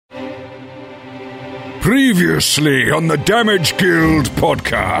Previously on the Damage Guild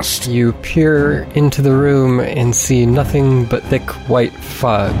podcast. You peer into the room and see nothing but thick white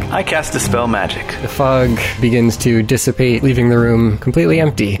fog. I cast Dispel Magic. The fog begins to dissipate, leaving the room completely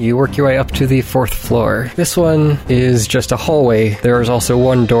empty. You work your way up to the 4th floor. This one is just a hallway. There is also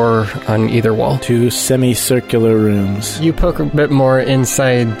one door on either wall. 2 semicircular rooms. You poke a bit more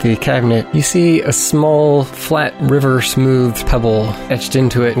inside the cabinet. You see a small, flat, river-smooth pebble etched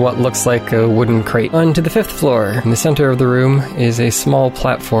into it, what looks like a wooden crate. On to the 5th floor. In the center of the room is a small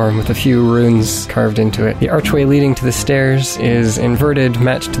platform with a few runes carved into it. The archway leading to the stairs is inverted,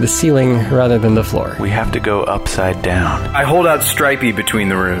 matched to the ceiling rather than the floor. We have to go upside down. I hold out Stripey between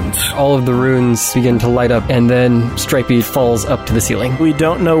the runes. All of the runes begin to light up, and then Stripey falls up to the ceiling. We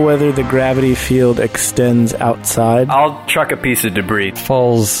don't know whether the gravity field extends outside. I'll chuck a piece of debris.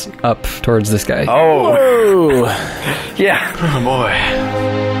 Falls up towards this guy. Oh. Whoa! Yeah. Oh boy.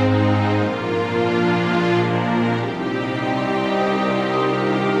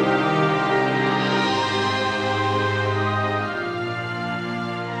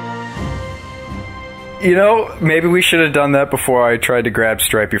 You know, maybe we should have done that before I tried to grab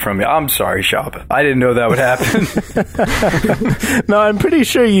Stripey from you. I'm sorry, Shabba. I didn't know that would happen. No, I'm pretty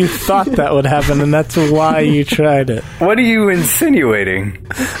sure you thought that would happen, and that's why you tried it. What are you insinuating?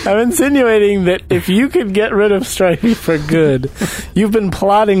 I'm insinuating that if you could get rid of Stripey for good, you've been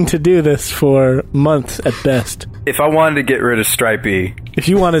plotting to do this for months at best. If I wanted to get rid of Stripey... If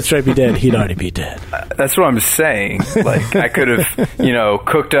you wanted Stripey dead, he'd already be dead. That's what I'm saying. Like, I could have,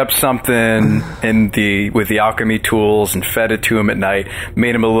 cooked up something with the alchemy tools and fed it to him at night,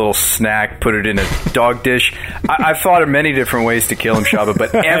 made him a little snack, put it in a dog dish. I've thought of many different ways to kill him, Shabba,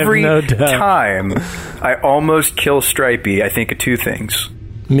 but every time I almost kill Stripey, I think of 2 things.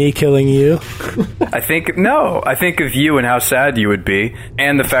 Me killing you? I think of you and how sad you would be,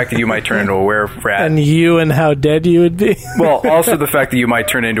 and the fact that you might turn into a were-rat. And you and how dead you would be? Well, also the fact that you might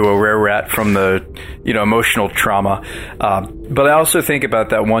turn into a were-rat from the, emotional trauma. But I also think about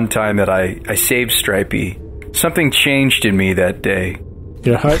that one time that I saved Stripey. Something changed in me that day.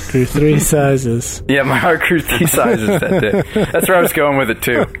 Your heart grew 3 sizes. Yeah, my heart grew 3 sizes that day. That's where I was going with it,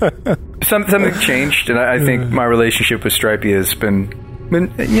 too. Something changed, and I think my relationship with Stripey has been...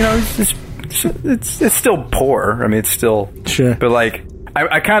 it's still poor. I mean, it's still... Sure. But,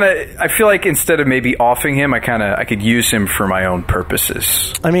 I feel like instead of maybe offing him, I could use him for my own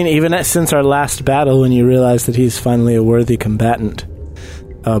purposes. I mean, even since our last battle, when you realize that he's finally a worthy combatant,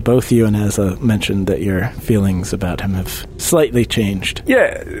 both you and Azlo mentioned that your feelings about him have slightly changed.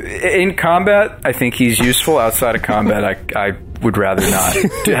 Yeah, in combat, I think he's useful. Outside of combat, I would rather not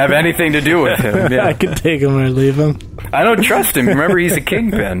have anything to do with him. Yeah. I could take him or leave him. I don't trust him. Remember, he's a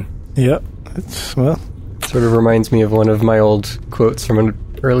kingpin. Yep. Sort of reminds me of one of my old quotes from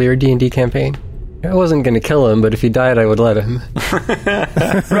an earlier D&D campaign. I wasn't going to kill him, but if he died, I would let him.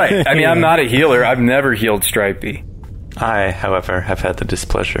 Right. I mean, I'm not a healer. I've never healed Stripey. I, however, have had the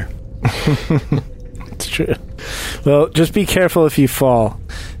displeasure. It's true. Well, just be careful if you fall,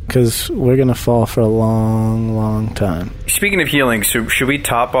 because we're going to fall for a long, long time. Speaking of healing, so should we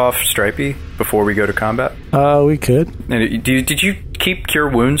top off Stripey before we go to combat? We could. And did you keep Cure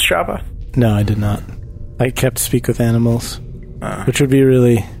Wounds, Shabba? No, I did not. I kept Speak with Animals, which would be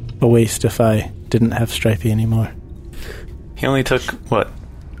really a waste if I didn't have Stripey anymore. He only took,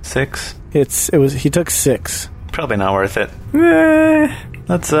 6? He took 6. Probably not worth it.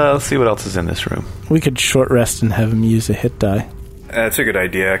 Let's see what else is in this room. We could short rest and have him use a hit die. That's a good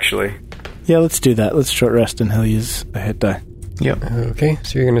idea, actually. Yeah, let's do that. Let's short rest and he'll use a hit die. Yep. Okay,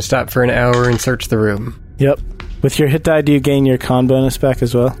 so you're going to stop for an hour and search the room. Yep. With your hit die, do you gain your con bonus back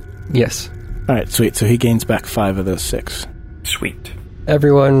as well? Yes. Alright, sweet. So he gains back 5 of those 6. Sweet.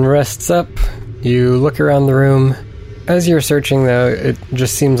 Everyone rests up. You look around the room. As you're searching, though, it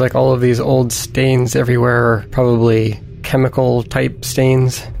just seems like all of these old stains everywhere are probably chemical-type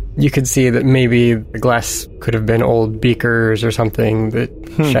stains. You could see that maybe the glass could have been old beakers or something that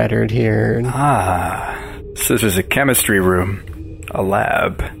shattered here. So this is a chemistry room. A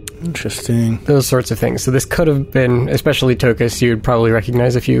lab. Interesting. Those sorts of things. So this could have been, especially Tokas, you'd probably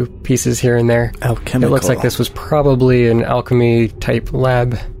recognize a few pieces here and there. Alchemical. It looks like this was probably an alchemy-type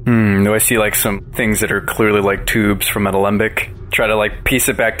lab. Do I see some things that are clearly like tubes from an alembic? Try to piece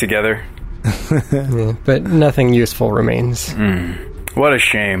it back together? Yeah, but nothing useful remains. What a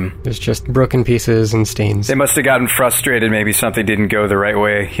shame. There's just broken pieces and stains. They must have gotten frustrated. Maybe something didn't go the right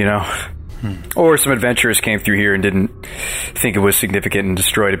way, Or some adventurers came through here and didn't think it was significant and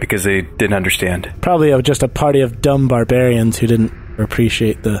destroyed it because they didn't understand. Probably just a party of dumb barbarians who didn't or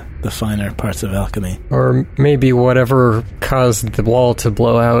appreciate the finer parts of alchemy. Or maybe whatever caused the wall to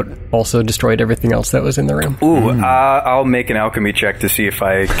blow out also destroyed everything else that was in the room. Ooh, I'll make an alchemy check to see if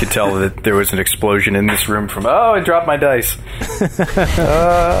I could tell that there was an explosion in this room from... Oh, I dropped my dice.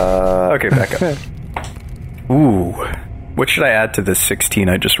 Okay, back up. Ooh. What should I add to this 16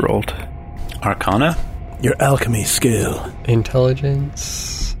 I just rolled? Arcana? Your alchemy skill.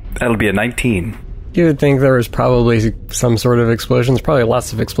 Intelligence. That'll be a 19. You would think there was probably some sort of explosions. Probably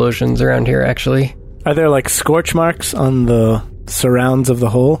lots of explosions around here, actually. Are there like scorch marks on the surrounds of the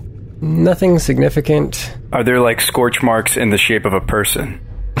hole? Nothing significant. Are there like scorch marks in the shape of a person?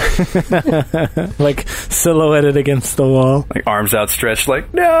 Like silhouetted against the wall? Like arms outstretched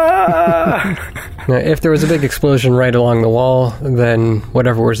like, no! Now, if there was a big explosion right along the wall, then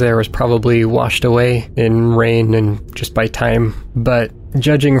whatever was there was probably washed away in rain and just by time. But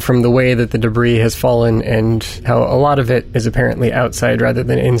judging from the way that the debris has fallen and how a lot of it is apparently outside rather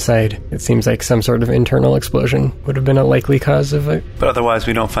than inside, it seems like some sort of internal explosion would have been a likely cause of it. But otherwise,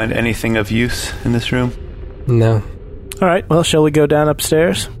 we don't find anything of use in this room? No. All right, well, shall we go down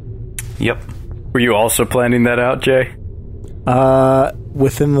upstairs? Yep. Were you also planning that out, Jay?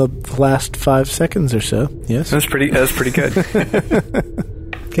 Within the last 5 seconds or so, yes. That's pretty good.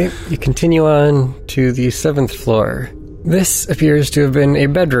 Okay, you continue on to the 7th floor. This appears to have been a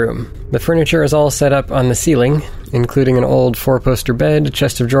bedroom. The furniture is all set up on the ceiling, including an old 4-poster bed, a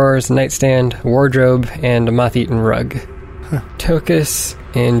chest of drawers, a nightstand, a wardrobe, and a moth-eaten rug. Tokas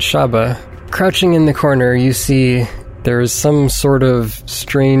and Shabba. Crouching in the corner, you see there is some sort of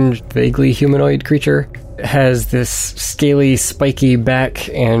strange, vaguely humanoid creature. It has this scaly, spiky back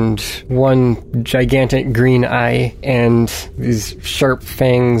and one gigantic green eye and these sharp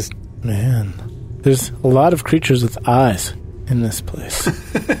fangs. Man, there's a lot of creatures with eyes in this place.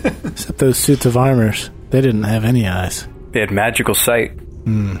 Except those suits of armors. They didn't have any eyes. They had magical sight.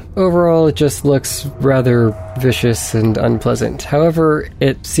 Overall, it just looks rather vicious and unpleasant. However,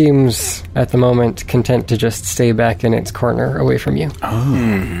 it seems, at the moment, content to just stay back in its corner away from you.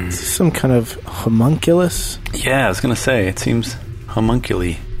 Is this some kind of homunculus? Yeah, I was going to say, it seems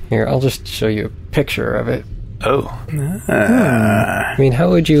homunculi. Here, I'll just show you a picture of it. Oh. I mean, how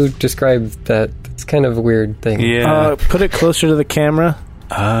would you describe that? It's kind of a weird thing. Yeah. Put it closer to the camera.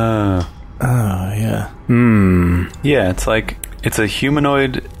 Oh, yeah. yeah, it's like... It's a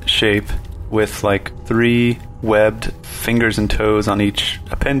humanoid shape with like 3 webbed fingers and toes on each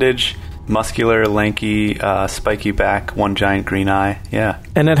appendage, muscular, lanky, spiky back, 1 giant green eye. Yeah.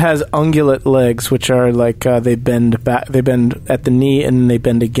 And it has ungulate legs, which are like they bend back. They bend at the knee and they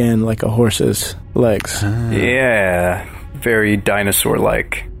bend again like a horse's legs. Yeah, very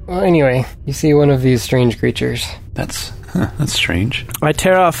dinosaur-like. Well, anyway, you see one of these strange creatures. That's strange. I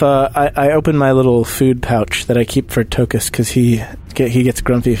tear off. I open my little food pouch that I keep for Tokas because he gets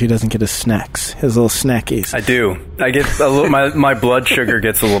grumpy if he doesn't get his snacks, his little snackies. I do. I get a little. My blood sugar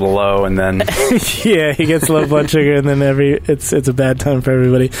gets a little low, and then yeah, he gets low blood sugar, and then it's a bad time for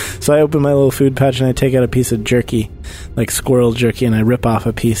everybody. So I open my little food pouch and I take out a piece of jerky, like squirrel jerky, and I rip off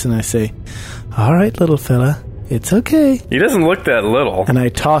a piece and I say, "All right, little fella, it's okay." He doesn't look that little. And I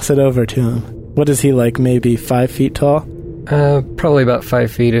toss it over to him. What is he, like maybe 5 feet tall? Probably about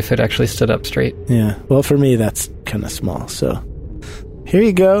 5 feet if it actually stood up straight. Yeah, well, for me, that's kind of small, so... Here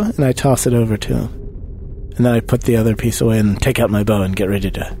you go, and I toss it over to him. And then I put the other piece away and take out my bow and get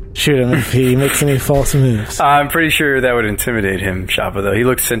ready to shoot him if he makes any false moves. I'm pretty sure that would intimidate him, Shabba, though. He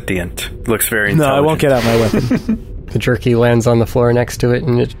looks sentient. Looks very intelligent. No, I won't get out my weapon. The jerky lands on the floor next to it,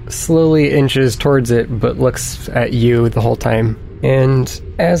 and it slowly inches towards it, but looks at you the whole time. And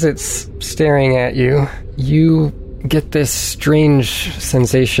as it's staring at you, you get this strange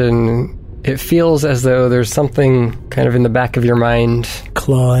sensation. It feels as though there's something kind of in the back of your mind.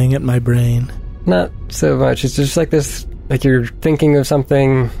 Clawing at my brain. Not so much. It's just like this, like you're thinking of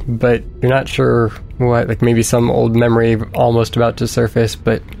something, but you're not sure what, like maybe some old memory almost about to surface,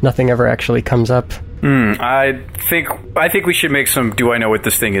 but nothing ever actually comes up. I think we should make some do I know what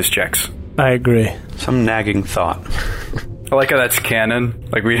this thing is checks. I agree. Some nagging thought. I like how that's canon.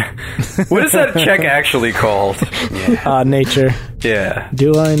 Like what is that check actually called? Yeah. Nature. Yeah.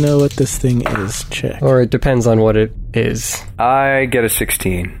 Do I know what this thing is? Check. Or it depends on what it is. I get a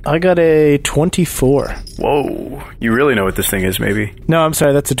 16. I got a 24. Whoa. You really know what this thing is, maybe? No, I'm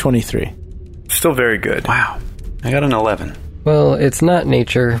sorry, that's a 23. Still very good. Wow. I got an 11. Well, it's not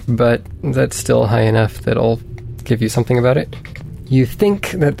nature, but that's still high enough that I'll give you something about it. You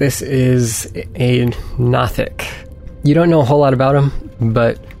think that this is a Nothic. You don't know a whole lot about them,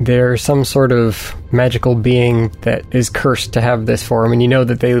 but they're some sort of magical being that is cursed to have this form, and you know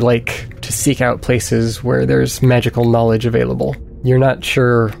that they like to seek out places where there's magical knowledge available. You're not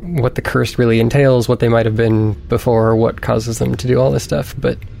sure what the curse really entails, what they might have been before, what causes them to do all this stuff,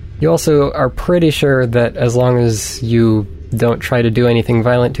 but you also are pretty sure that as long as you don't try to do anything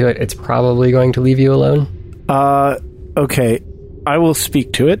violent to it, it's probably going to leave you alone. Okay. I will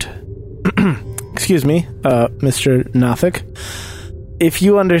speak to it. Excuse me, Mr. Nothic. If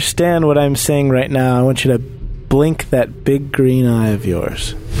you understand what I'm saying right now, I want you to blink that big green eye of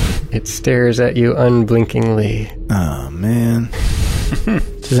yours. It stares at you unblinkingly. Oh, man.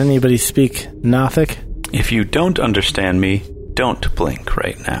 Does anybody speak Nothic? If you don't understand me, don't blink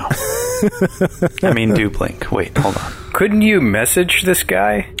right now. I mean, do blink. Wait, hold on. Couldn't you message this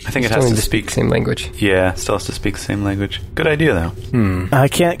guy? I think it has to speak the same language. Yeah, it still has to speak the same language. Good idea, though. I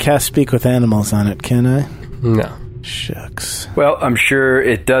can't cast Speak with Animals on it, can I? No. Shucks. Well, I'm sure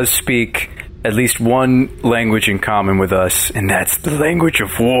it does speak at least one language in common with us, and that's the language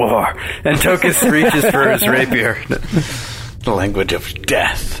of war. And Tokas reaches for his rapier. The language of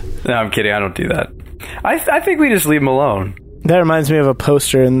death. No, I'm kidding. I don't do that. I think we just leave him alone. That reminds me of a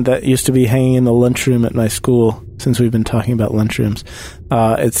poster that used to be hanging in the lunchroom at my school, since we've been talking about lunchrooms.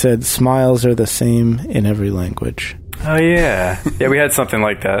 It said, "Smiles are the same in every language." Oh, yeah. Yeah, we had something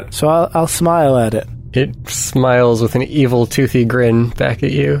like that. So I'll smile at it. It smiles with an evil, toothy grin back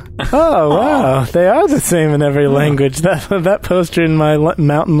at you. Oh, wow. They are the same in every language. That poster in my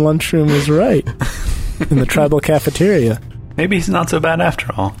mountain lunchroom was right. In the tribal cafeteria. Maybe he's not so bad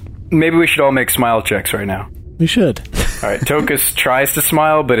after all. Maybe we should all make smile checks right now. We should. All right, Tokas tries to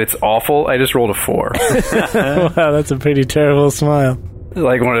smile, but it's awful. I just rolled a 4. Wow, that's a pretty terrible smile.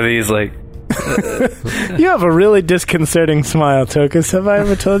 Like one of these, like... You have a really disconcerting smile, Tokas. Have I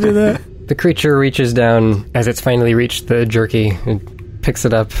ever told you that? The creature reaches down as it's finally reached the jerky and picks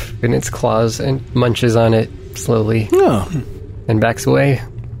it up in its claws and munches on it slowly. Oh. And backs away.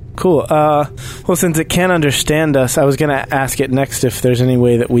 Cool. Well, since it can't understand us, I was going to ask it next if there's any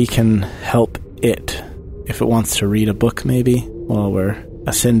way that we can help it. If it wants to read a book, maybe, while we're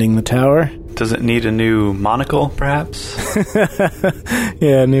ascending the tower. Does it need a new monocle, perhaps?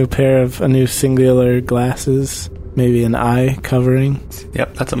 Yeah, a new singular glasses. Maybe an eye covering.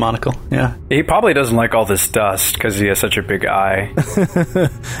 Yep, that's a monocle, yeah. He probably doesn't like all this dust because he has such a big eye.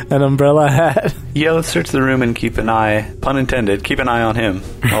 An umbrella hat. Yeah, let's search the room and keep an eye, pun intended, keep an eye on him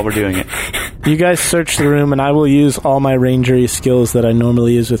while we're doing it. You guys search the room, and I will use all my rangery skills that I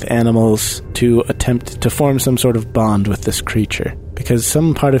normally use with animals to attempt to form some sort of bond with this creature. Because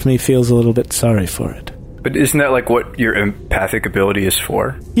some part of me feels a little bit sorry for it. But isn't that like what your empathic ability is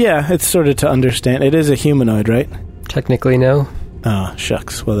for? Yeah, it's sort of to understand. It is a humanoid, right? Technically, no. Oh,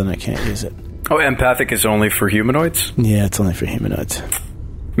 shucks. Well, then I can't use it. Oh, empathic is only for humanoids? Yeah, it's only for humanoids.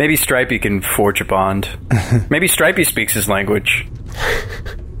 Maybe Stripey can forge a bond. Maybe Stripey speaks his language.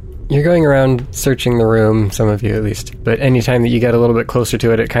 You're going around searching the room, some of you at least, but anytime that you get a little bit closer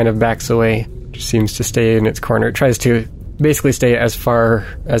to it, it kind of backs away. It just seems to stay in its corner. It tries to basically stay as far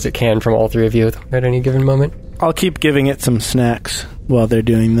as it can from all three of you at any given moment. I'll keep giving it some snacks while they're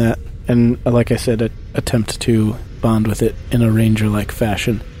doing that. And like I said, attempt to bond with it in a ranger-like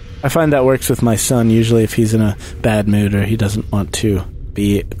fashion. I find that works with my son, usually if he's in a bad mood or he doesn't want to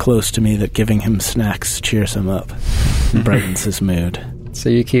be close to me, that giving him snacks cheers him up and brightens his mood. So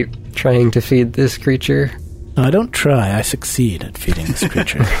you keep trying to feed this creature? No, I don't try. I succeed at feeding this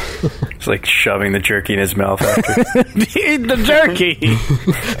creature. It's like shoving the jerky in his mouth after. Eat the jerky!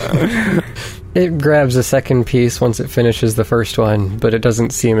 It grabs a second piece once it finishes the first one, but it doesn't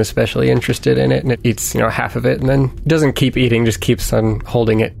seem especially interested in it, and it eats, half of it, and then doesn't keep eating, just keeps on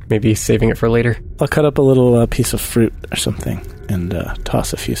holding it, maybe saving it for later. I'll cut up a little piece of fruit or something and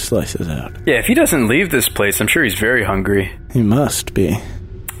toss a few slices out. Yeah, if he doesn't leave this place, I'm sure he's very hungry. He must be.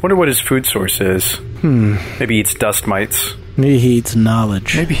 Wonder what his food source is. Maybe he eats dust mites. Maybe he eats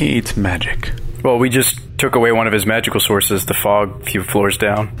knowledge. Maybe he eats magic. Well, we just took away one of his magical sources, the fog, a few floors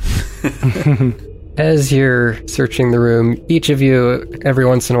down. As you're searching the room, each of you, every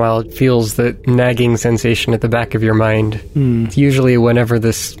once in a while, feels the nagging sensation at the back of your mind. It's usually whenever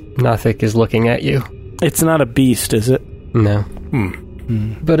this Nothic is looking at you. It's not a beast, is it? No.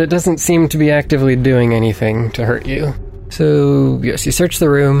 But it doesn't seem to be actively doing anything to hurt you. So, yes, you search the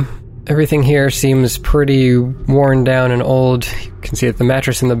room. Everything here seems pretty worn down and old. You can see that the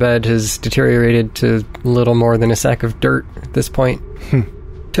mattress in the bed has deteriorated to little more than a sack of dirt at this point.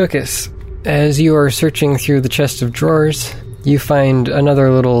 Tokas, as you are searching through the chest of drawers, you find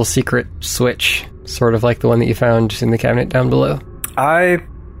another little secret switch, sort of like the one that you found in the cabinet down below. I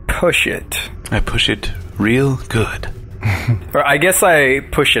push it. I push it real good. Or I guess I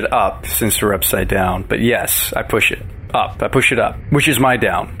push it up since we're upside down, but yes, I push it up. I push it up, which is my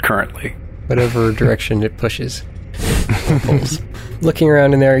down currently. Whatever direction it pushes. pulls. Looking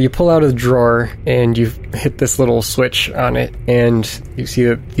around in there, you pull out a drawer, and you hit this little switch on it, and you see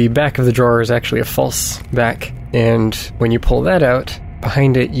that the back of the drawer is actually a false back. And when you pull that out,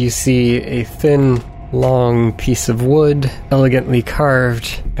 behind it you see a thin, long piece of wood, elegantly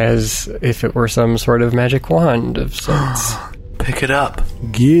carved, as if it were some sort of magic wand of sorts. Pick it up.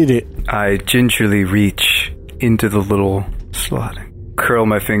 Get it. I gingerly reach into the little slot and curl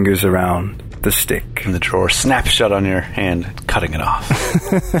my fingers around the stick. And the drawer snaps shut on your hand, cutting it off.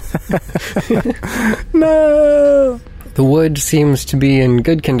 No! The wood seems to be in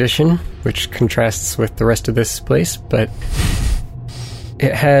good condition, which contrasts with the rest of this place, but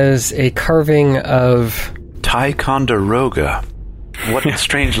it has a carving of Ticonderoga. What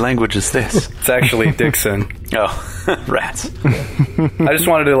strange language is this? It's actually Dixon. Oh, rats. I just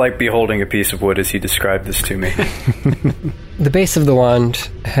wanted to be holding a piece of wood as he described this to me. The base of the wand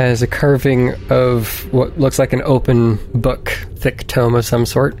has a carving of what looks like an open book, thick tome of some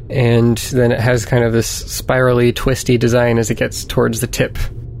sort, and then it has kind of this spirally, twisty design as it gets towards the tip.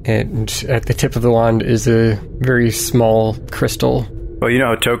 And at the tip of the wand is a very small crystal. Well, you know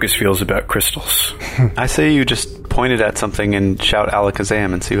how Tokas feels about crystals. I say you just point it at something and shout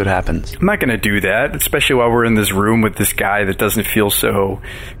Alakazam and see what happens. I'm not going to do that, especially while we're in this room with this guy that doesn't feel so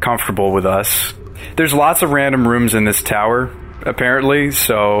comfortable with us. There's lots of random rooms in this tower, apparently,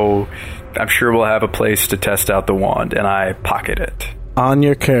 so I'm sure we'll have a place to test out the wand, and I pocket it. On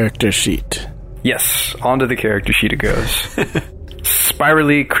your character sheet. Yes, onto the character sheet it goes.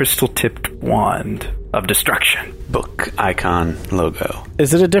 Spirally crystal-tipped wand of destruction. Book icon logo.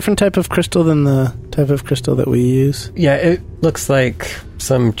 Is it a different type of crystal than the type of crystal that we use? Yeah, it looks like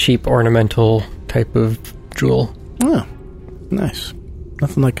some cheap ornamental type of jewel. Oh, nice.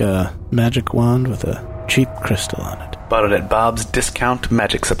 Nothing like a magic wand with a cheap crystal on it. Bought it at Bob's Discount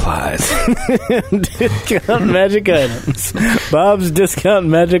Magic Supplies. Discount magic items. Bob's Discount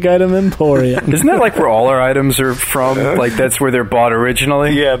Magic Item Emporium. Isn't that like where all our items are from? Like that's where they're bought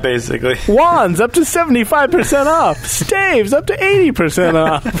originally? Yeah, basically. Wands up to 75% off. Staves up to 80%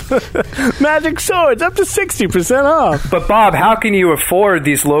 off. Magic swords up to 60% off. But Bob, how can you afford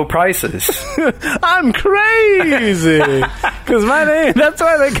these low prices? I'm crazy. Because my name, that's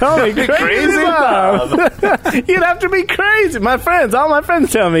why they call me Crazy Bob. You'd have to be crazy. My friends, all my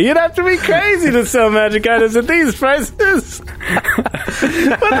friends tell me, you'd have to be crazy to sell magic items at these prices. But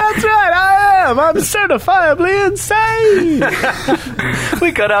that's right, I am. I'm certifiably insane.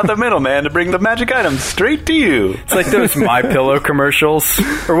 We cut out the middleman to bring the magic items straight to you. It's like those My Pillow commercials.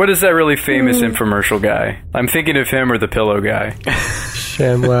 Or what is that really famous infomercial guy? I'm thinking of him or the pillow guy.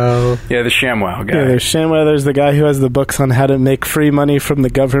 ShamWow. Yeah, the ShamWow guy. Yeah, there's ShamWow. There's the guy who has the books on how to make free money from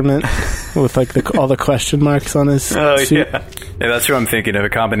the government with like all the question marks on his suit. Yeah. Yeah, that's who I'm thinking of. A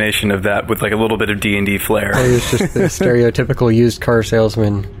combination of that with like a little bit of D&D flair. He's just the stereotypical used car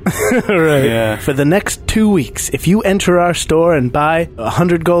salesman. Right. Yeah. For the next 2 weeks, if you enter our store and buy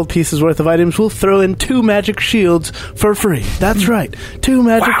 100 gold pieces worth of items, we'll throw in 2 magic shields for free. That's right. 2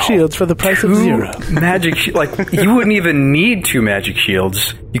 magic shields for the price of 0. Magic like, you wouldn't even need 2 magic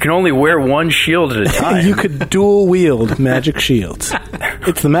shields. You can only wear 1 shield at a time. You could dual wield magic shields.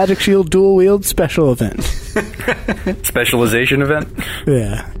 It's the Magic Shield Dual Wield special event. Specialization event?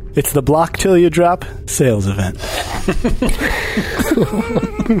 Yeah. It's the block till you drop sales event.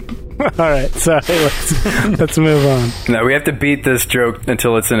 All right, sorry. Let's move on. No, we have to beat this joke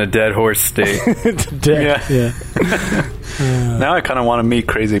until it's in a dead horse state. Yeah. Now I kind of want to meet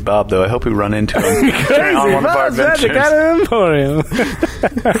Crazy Bob, though. I hope we run into him on one of our Bob's Magic adventures. Item Emporium.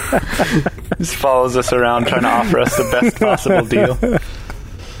 Just follows us around trying to offer us the best possible deal.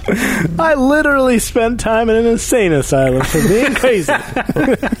 I literally spent time in an insane asylum for being crazy.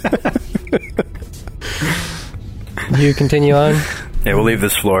 You continue on? Yeah, we'll leave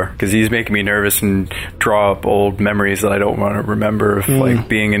this floor because he's making me nervous and draw up old memories that I don't want to remember of like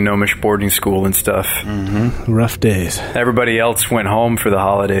being in Gnomish boarding school and stuff. Mm-hmm. Rough days. Everybody else went home for the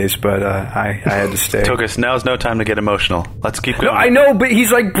holidays, but I had to stay. Tokas, now's no time to get emotional. Let's keep going. No, I know, but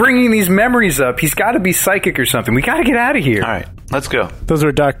he's like bringing these memories up. He's got to be psychic or something. We got to get out of here. All right, let's go. Those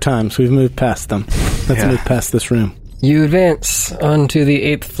were dark times. We've moved past them. Let's move past this room. You advance onto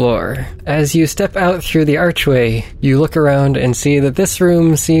the 8th floor. As you step out through the archway, you look around and see that this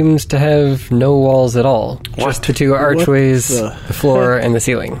room seems to have no walls at all. Just the 2 archways, the floor, and the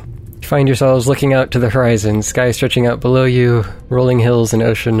ceiling. You find yourselves looking out to the horizon, sky stretching out below you, rolling hills and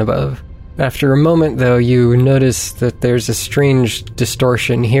ocean above. After a moment, though, you notice that there's a strange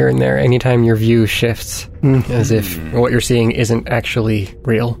distortion here and there anytime your view shifts, as if what you're seeing isn't actually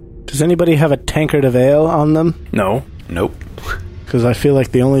real. Does anybody have a tankard of ale on them? No. Nope. because I feel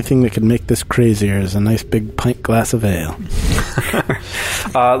like the only thing that could make this crazier is a nice big pint glass of ale.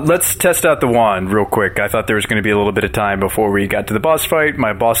 Let's test out the wand real quick. I thought there was going to be a little bit of time before we got to the boss fight.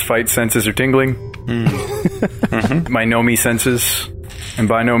 My boss fight senses are tingling. My no-me senses. And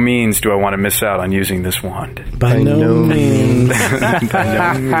by no means do I want to miss out on using this wand. By no means.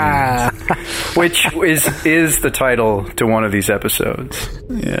 By no means. Which is the title to one of these episodes.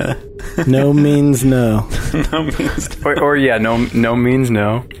 Yeah. No means no. No means no means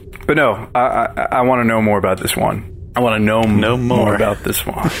no. But no, I want to know more about this one. I want to know more about this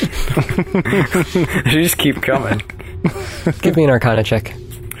one. You just keep coming. Give me an Arcana check.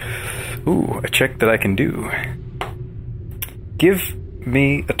 Ooh, a check that I can do. Give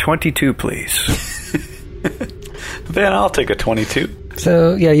me a 22, please. Then I'll take a 22.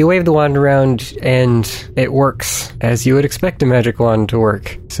 So, yeah, you wave the wand around, and it works as you would expect a magic wand to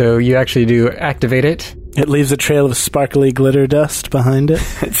work. So you actually do activate it. It leaves a trail of sparkly glitter dust behind it.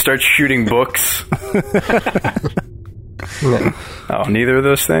 It starts shooting books. No. Oh, neither of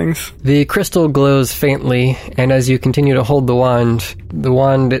those things? The crystal glows faintly, and as you continue to hold the wand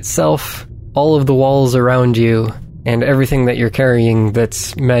itself, all of the walls around you, and everything that you're carrying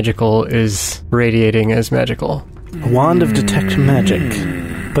that's magical is radiating as magical. A wand of detect magic.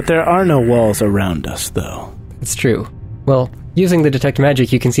 But there are no walls around us, though. It's true. Well, using the detect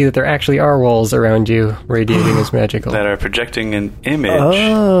magic, you can see that there actually are walls around you radiating as magical. That are projecting an image.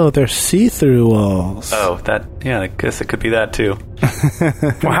 Oh, they're see-through walls. Oh, I guess it could be that too.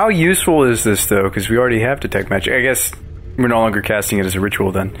 Well, how useful is this, though? Because we already have detect magic. I guess we're no longer casting it as a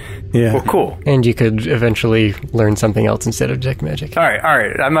ritual, then. Yeah. Well, cool. And you could eventually learn something else instead of detect magic. All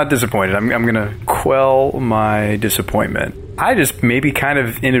right. I'm not disappointed. I'm going to quell my disappointment. I just maybe kind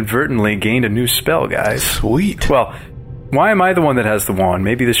of inadvertently gained a new spell, guys. Sweet. Well, why am I the one that has the wand?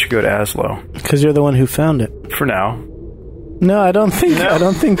 Maybe this should go to Azlo. Because you're the one who found it. For now. No, I don't think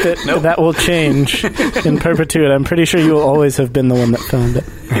that that will change in perpetuity. I'm pretty sure you will always have been the one that found it.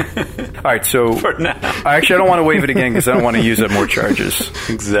 All right, so For now. Actually, I don't want to wave it again because I don't want to use up more charges.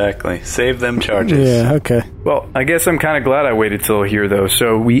 Exactly. Save them charges. Yeah, okay. Well, I guess I'm kind of glad I waited till here, though.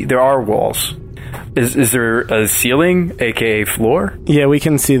 So there are walls. Is there a ceiling, a.k.a. floor? Yeah, we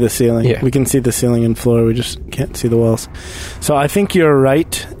can see the ceiling. Yeah. We can see the ceiling and floor. We just can't see the walls. So I think you're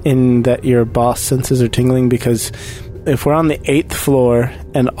right in that your boss senses are tingling, because if we're on the 8th floor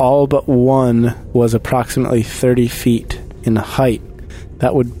and all but one was approximately 30 feet in height,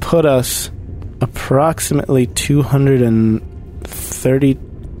 that would put us approximately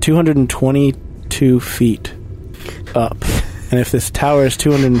 222 feet up. And if this tower is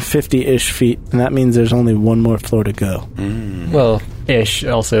 250-ish feet, then that means there's only one more floor to go. Well, ish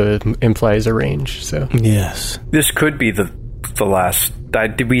also implies a range, so... Yes. This could be the last.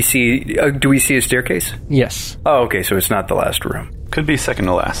 Do we see a staircase? Yes. Oh, okay, so it's not the last room. Could be second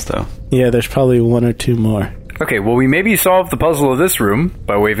to last, though. Yeah, there's probably one or two more. Okay, well, we maybe solved the puzzle of this room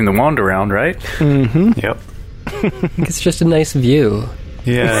by waving the wand around, right? Mm-hmm. Yep. It's just a nice view.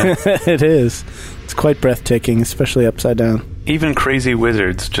 Yeah. It is. It's quite breathtaking, especially upside down. Even crazy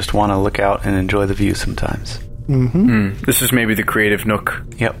wizards just want to look out and enjoy the view sometimes. Mm-hmm. This is maybe the creative nook.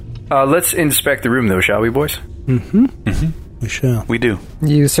 Yep. Let's inspect the room, though, shall we, boys? Mm-hmm. We shall. We do.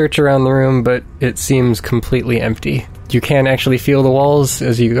 You search around the room, but it seems completely empty. You can actually feel the walls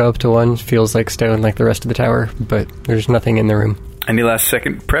as you go up to one. It feels like stone like the rest of the tower, but there's nothing in the room. Any last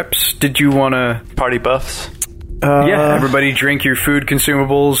second preps? Did you want to... Party buffs? Yeah, everybody drink your food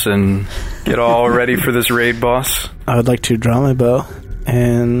consumables and get all ready for this raid boss. I would like to draw my bow,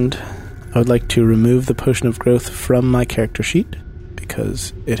 and I would like to remove the potion of growth from my character sheet,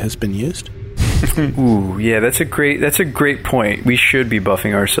 because it has been used. Ooh, yeah, that's a great point. We should be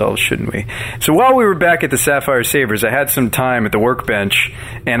buffing ourselves, shouldn't we? So while we were back at the Sapphire Sabers, I had some time at the workbench,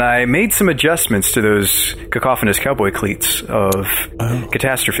 and I made some adjustments to those cacophonous cowboy cleats of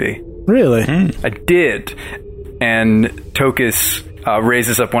Catastrophe. Really? I did. And Tokas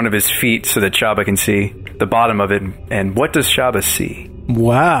raises up one of his feet so that Shabba can see the bottom of it. And what does Shabba see?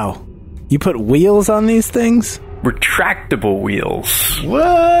 Wow. You put wheels on these things? Retractable wheels.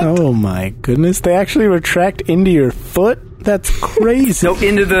 What? Oh my goodness. They actually retract into your foot? That's crazy. No,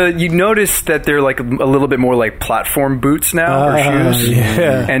 you notice that they're like a little bit more like platform boots now, or shoes.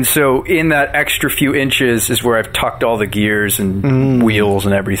 Yeah. And so in that extra few inches is where I've tucked all the gears and wheels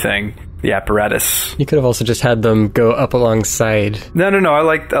and everything. The apparatus. You could have also just had them go up alongside. No. I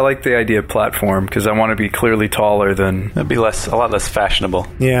like the idea of platform because I want to be clearly taller than. That'd be a lot less fashionable.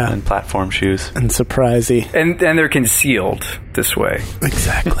 Yeah. Than platform shoes. And surprisey. And they're concealed this way.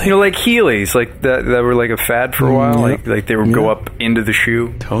 Exactly. You know, like Heelys, like that were like a fad for a while. Yep. Like they would go up into the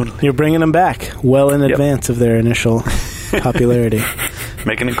shoe. Totally. You're bringing them back well in advance of their initial popularity.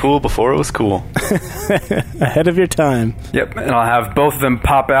 Making it cool before it was cool. Ahead of your time. Yep, and I'll have both of them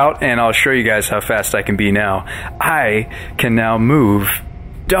pop out, and I'll show you guys how fast I can be now. I can now move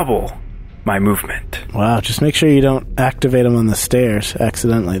double my movement. Wow, just make sure you don't activate them on the stairs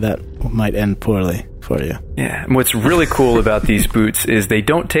accidentally. That might end poorly for you. Yeah, and what's really cool about these boots is they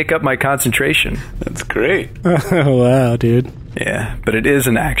don't take up my concentration. That's great. Wow, dude. Yeah, but it is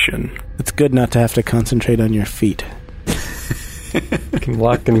an action. It's good not to have to concentrate on your feet. You can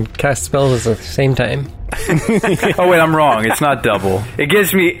walk and cast spells at the same time. Oh, wait, I'm wrong. It's not double. It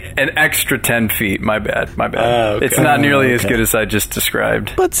gives me an extra 10 feet. My bad. Okay. It's not nearly as good as I just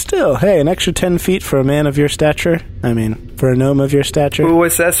described. But still, hey, an extra 10 feet for a man of your stature? I mean, for a gnome of your stature? Well,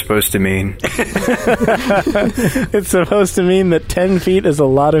 what's that supposed to mean? It's supposed to mean that 10 feet is a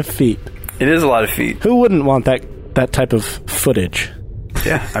lot of feet. It is a lot of feet. Who wouldn't want that type of footage?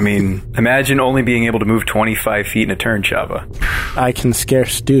 Yeah, I mean, imagine only being able to move 25 feet in a turn, Shabba. I can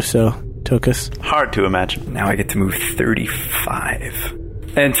scarce do so, Tokas. Hard to imagine. Now I get to move 35.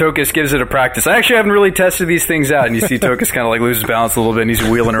 And Tokas gives it a practice. I actually haven't really tested these things out, and you see Tokas kind of like loses balance a little bit, and he's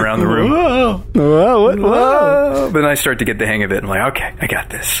wheeling around the room. Whoa. But then I start to get the hang of it, and I'm like, okay, I got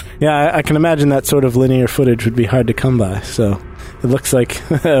this. Yeah, I can imagine that sort of linear footage would be hard to come by, so it looks like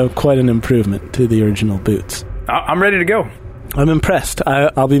quite an improvement to the original boots. I'm ready to go. I'm impressed.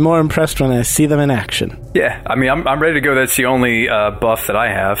 I'll be more impressed when I see them in action. Yeah, I mean, I'm ready to go. That's the only buff that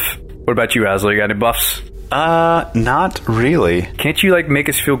I have. What about you, Azlo? You got any buffs? Not really. Can't you, like, make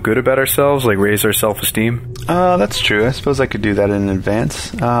us feel good about ourselves? Like, raise our self-esteem? That's true. I suppose I could do that in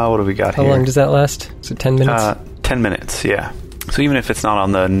advance. What do we got How here? long does that last? Is it 10 minutes? 10 minutes, yeah. So even if it's not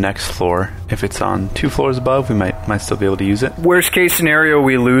on the next floor, if it's on 2 floors above, we might still be able to use it. Worst case scenario,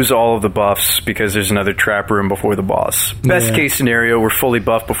 we lose all of the buffs because there's another trap room before the boss. Best case scenario, we're fully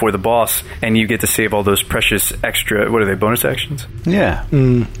buffed before the boss, and you get to save all those precious extra, what are they, bonus actions? Yeah.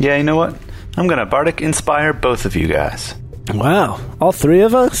 Yeah, you know what? I'm going to Bardic Inspire both of you guys. Wow. All 3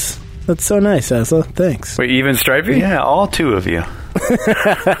 of us? That's so nice, Azlo. Thanks. Wait, even Stripey? Yeah, all 2 of you.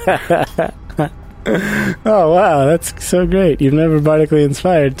 Oh, wow. That's so great. You've never bardically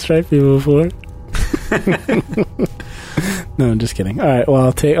inspired Stripey before. No, I'm just kidding. All right, well,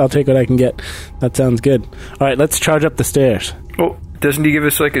 I'll take what I can get. That sounds good. All right, let's charge up the stairs. Oh, doesn't he give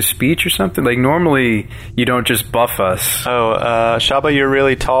us, like, a speech or something? Like, normally, you don't just buff us. Oh, Shabba, you're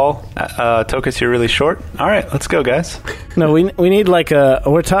really tall. Tokas, you're really short. All right, let's go, guys. No, we need like a...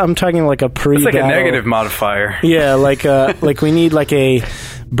 I'm talking like a pre-battle... It's like a negative modifier. Yeah, like we need like a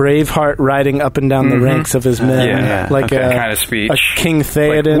Braveheart riding up and down the ranks of his men. Yeah, like okay. a kind of speech. A King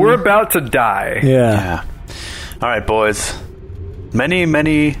Theoden. Like, we're about to die. Yeah. All right, boys. Many,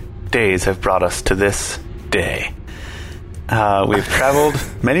 many days have brought us to this day. We've traveled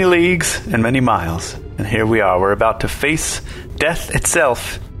many leagues and many miles, and here we are. We're about to face death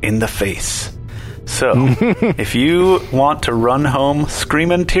itself in the face. So, if you want to run home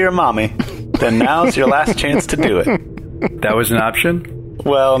screaming to your mommy, then now's your last chance to do it. That was an option?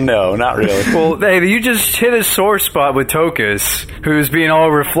 Well, no, not really. Well, hey, you just hit a sore spot with Tokas, who's being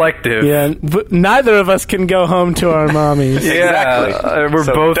all reflective. Yeah, but neither of us can go home to our mommies. Yeah, exactly. We're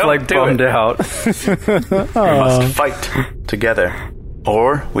So both, don't like, do bummed it. out. We must fight together,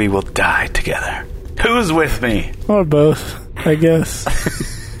 or we will die together. Who's with me? Or both, I guess.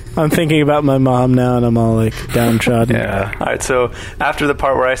 I'm thinking about my mom now, and I'm all, like, downtrodden. Yeah. All right, so after the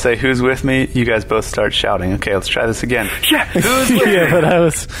part where I say, who's with me, you guys both start shouting. Okay, let's try this again. Yeah, who's with Yeah, me? but I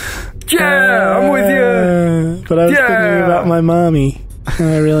was... Yeah, I'm with you. But I was thinking about my mommy.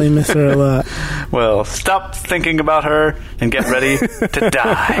 I really miss her a lot. Well, stop thinking about her and get ready to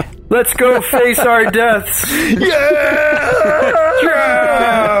die. Let's go face our deaths.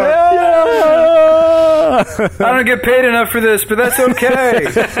 I don't get paid enough for this, but that's okay.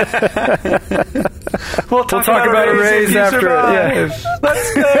 We'll talk about a raise after. Yeah.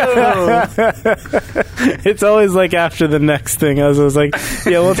 Let's go. It's always like after the next thing. I was like,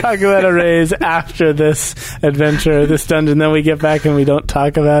 yeah, we'll talk about a raise after this adventure, this dungeon. Then we get back and we don't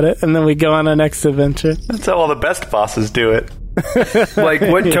talk about it. And then we go on our next adventure. That's how all the best bosses do it. Like,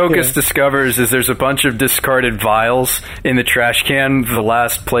 what Tokas discovers is there's a bunch of discarded vials in the trash can, the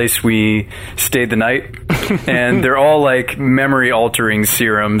last place we stayed the night. And they're all, like, memory-altering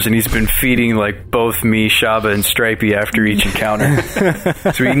serums, and he's been feeding, like, both me, Shabba, and Stripey after each encounter.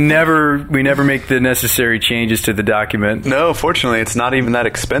 So we never make the necessary changes to the document. No, fortunately, it's not even that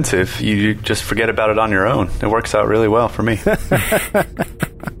expensive. You just forget about it on your own. It works out really well for me.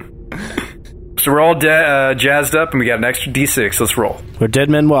 So we're all jazzed up, and we got an extra D6. Let's roll. We're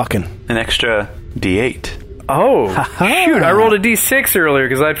dead men walking. An extra D8. Oh, shoot. I rolled a d6 earlier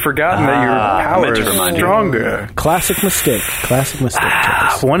because I'd forgotten that your power is stronger. Classic mistake.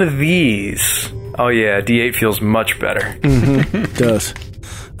 Tokas. One of these. Oh, yeah. D8 feels much better. It does.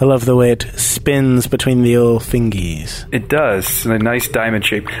 I love the way it spins between the old fingies. It does. In a nice diamond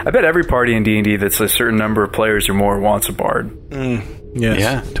shape. I bet every party in D&D that's a certain number of players or more wants a bard. Yes.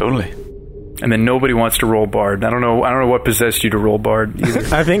 Yeah, totally. And then nobody wants to roll bard. I don't know what possessed you to roll bard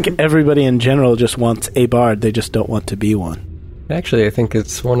either. I think everybody in general just wants a bard. They just don't want to be one. Actually, I think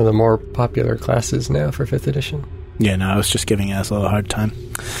it's one of the more popular classes now for 5th edition. Yeah, no, I was just giving Azlo a hard time.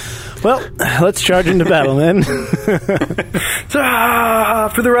 Well, let's charge into battle, then. For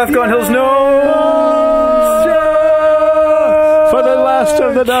the Wrathgone Hills, no! For the last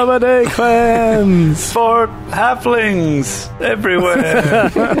of the Domine clans! For halflings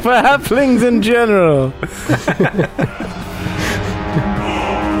everywhere. For halflings in general.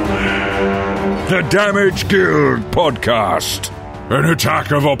 The Damage Guild Podcast. An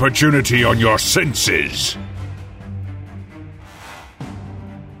attack of opportunity on your senses.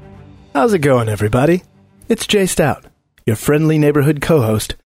 How's it going, everybody? It's Jay Stout, your friendly neighborhood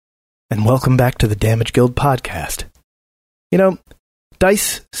co-host, and welcome back to the Damage Guild Podcast. You know,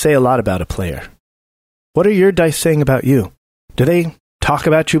 dice say a lot about a player. What are your dice saying about you? Do they talk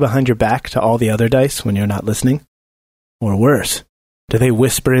about you behind your back to all the other dice when you're not listening? Or worse, do they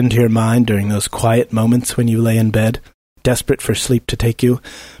whisper into your mind during those quiet moments when you lay in bed, desperate for sleep to take you,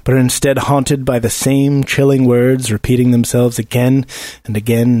 but are instead haunted by the same chilling words repeating themselves again and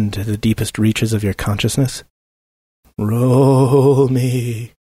again into the deepest reaches of your consciousness? Roll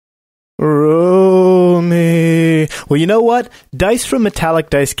me. Roll me. Well, you know what? Dice from Metallic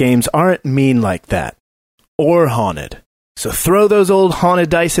Dice Games aren't mean like that. Or haunted. So throw those old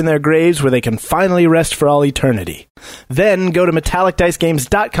haunted dice in their graves where they can finally rest for all eternity. Then go to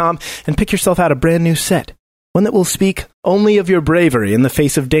metallicdicegames.com and pick yourself out a brand new set. One that will speak only of your bravery in the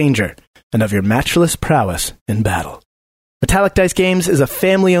face of danger and of your matchless prowess in battle. Metallic Dice Games is a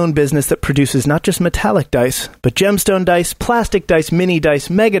family-owned business that produces not just metallic dice, but gemstone dice, plastic dice, mini dice,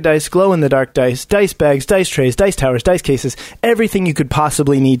 mega dice, glow-in-the-dark dice, dice bags, dice trays, dice towers, dice cases, everything you could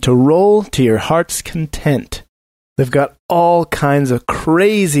possibly need to roll to your heart's content. They've got all kinds of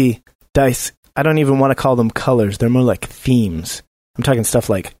crazy dice. I don't even want to call them colors. They're more like themes. I'm talking stuff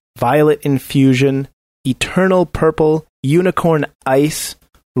like Violet Infusion, Eternal Purple, Unicorn Ice,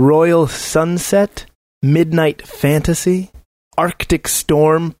 Royal Sunset, Midnight Fantasy, Arctic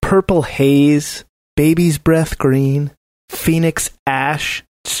Storm, Purple Haze, Baby's Breath Green, Phoenix Ash.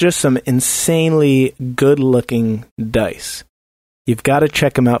 It's just some insanely good-looking dice. You've got to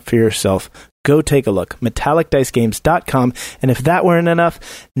check them out for yourself. Go take a look. MetallicDiceGames.com. And if that weren't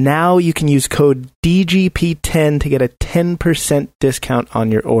enough, now you can use code DGP10 to get a 10% discount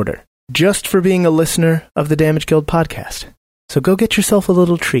on your order. Just for being a listener of the Damage Guild podcast. So go get yourself a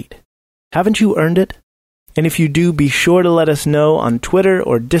little treat. Haven't you earned it? And if you do, be sure to let us know on Twitter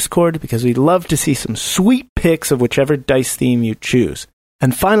or Discord because we'd love to see some sweet pics of whichever dice theme you choose.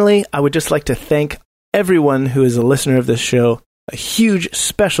 And finally, I would just like to thank everyone who is a listener of this show. A huge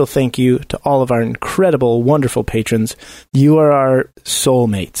special thank you to all of our incredible, wonderful patrons. You are our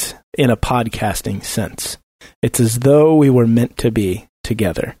soulmates in a podcasting sense. It's as though we were meant to be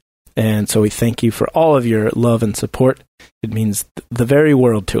together. And so we thank you for all of your love and support. It means the very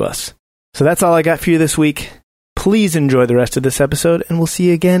world to us. So that's all I got for you this week. Please enjoy the rest of this episode, and we'll see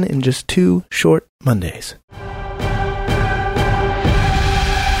you again in just 2 short Mondays.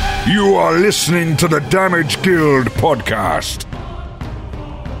 You are listening to the Damage Guild Podcast.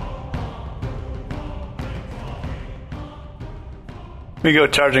 We go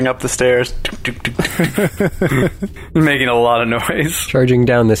charging up the stairs. Making a lot of noise. Charging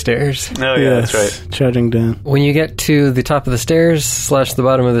down the stairs. Oh, yeah, Yes, that's right. Charging down. When you get to the top of the stairs / the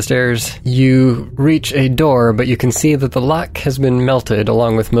bottom of the stairs, you reach a door, but you can see that the lock has been melted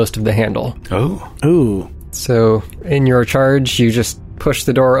along with most of the handle. Oh. Ooh. So in your charge, you just push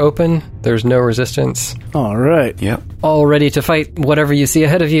the door open. There's no resistance. All right. Yep. All ready to fight whatever you see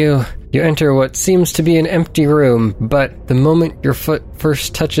ahead of you. You enter what seems to be an empty room, but the moment your foot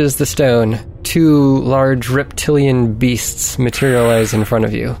first touches the stone, 2 large reptilian beasts materialize in front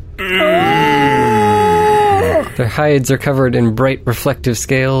of you. Their hides are covered in bright reflective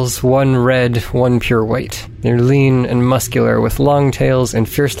scales, one red, one pure white. They're lean and muscular with long tails and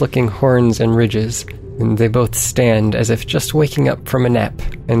fierce-looking horns and ridges. And they both stand as if just waking up from a nap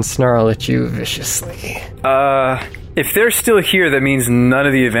and snarl at you viciously. If they're still here, that means none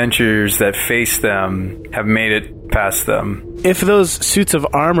of the adventurers that face them have made it past them. If those suits of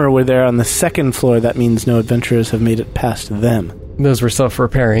armor were there on the 2nd floor, that means no adventurers have made it past them. Those were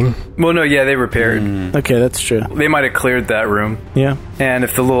self-repairing. Well, no, yeah, they repaired. Okay, that's true. They might have cleared that room. Yeah. And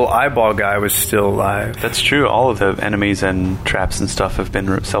if the little eyeball guy was still alive. That's true. All of the enemies and traps and stuff have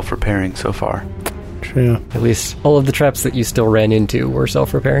been self-repairing so far. True. At least all of the traps that you still ran into were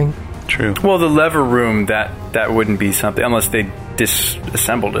self-repairing. True. Well, the lever room, that wouldn't be something, unless they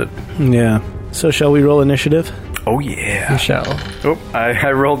disassembled it. Yeah. So shall we roll initiative? Oh, yeah. You shall. Oh,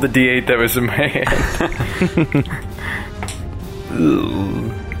 I rolled the D8 that was in my hand.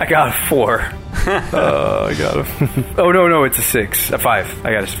 Ooh, I got a 4. I got a... Oh, no, it's a 6. A 5.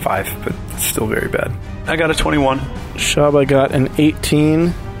 I got a 5, but it's still very bad. I got a 21. Shabba got an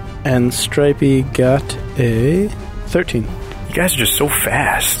 18, and Stripey got a 13. You guys are just so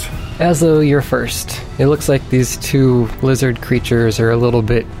fast. Azlo, you're first. It looks like these two lizard creatures are a little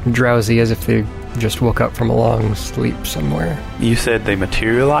bit drowsy, as if they just woke up from a long sleep somewhere. You said they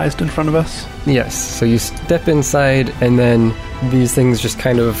materialized in front of us? Yes, so you step inside, and then these things just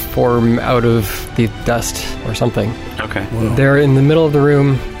kind of form out of the dust or something. Okay. Whoa. They're in the middle of the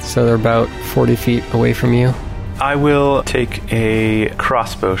room, so they're about 40 feet away from you. I will take a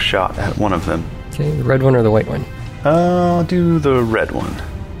crossbow shot at one of them. Okay, the red one or the white one? I'll do the red one.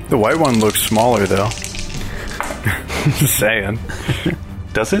 The white one looks smaller, though. Just saying.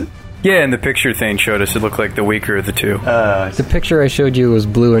 Does it? Yeah, and the picture thing showed us it looked like the weaker of the two. The picture I showed you was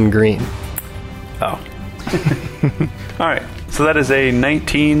blue and green. Oh. Alright, so that is a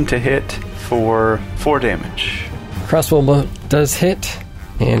 19 to hit for 4 damage. Crossbow bolt does hit,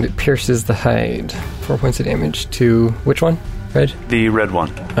 and it pierces the hide. 4 points of damage to which one? Red? The red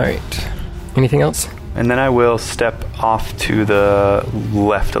one. Alright. Anything else? And then I will step off to the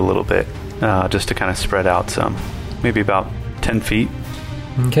left a little bit, just to kind of spread out some. Maybe about 10 feet.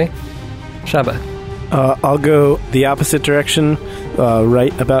 Okay. Shabba. I'll go the opposite direction,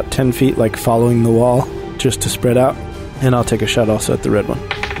 right about 10 feet, like following the wall, just to spread out. And I'll take a shot also at the red one.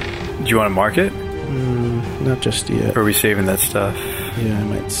 Do you want to mark it? Not just yet. Or are we saving that stuff? Yeah, I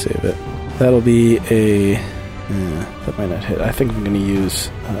might save it. That'll be a... that might not hit. I think I'm going to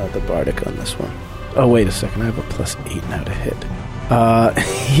use the Bardic on this one. Oh, wait a second. I have a +8 now to hit.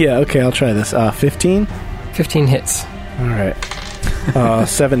 Yeah, okay, I'll try this. 15? 15 hits. All right.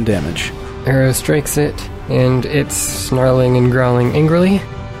 7 damage. Arrow strikes it, and it's snarling and growling angrily.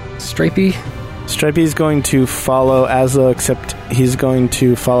 Stripey. Stripey's going to follow Azlo, except he's going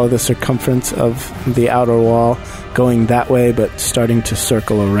to follow the circumference of the outer wall, going that way, but starting to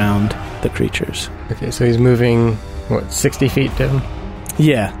circle around the creatures. Okay, so he's moving, 60 feet down?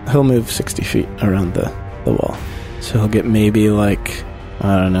 Yeah, he'll move 60 feet around the wall. So he'll get maybe like,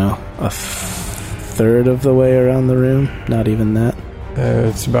 I don't know, a third of the way around the room. Not even that.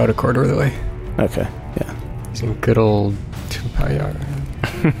 It's about a quarter of the way. Okay, yeah. He's in good old Tupayar.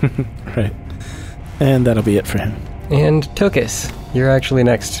 Right. And that'll be it for him. And Tokas, you're actually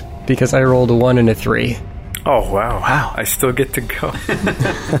next, because I rolled a 1 and a 3. Oh, wow. I still get to go.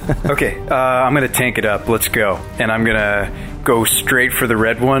 Okay, I'm going to tank it up. Let's go. And I'm going to go straight for the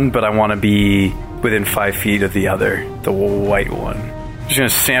red one, but I want to be within 5 feet of the other, the white one. I'm just going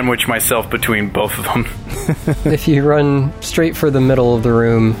to sandwich myself between both of them. If you run straight for the middle of the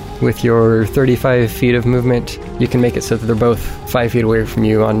room with your 35 feet of movement, you can make it so that they're both 5 feet away from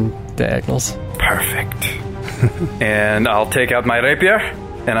you on diagonals. Perfect. And I'll take out my rapier,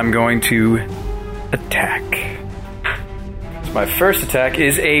 and I'm going to attack. So my first attack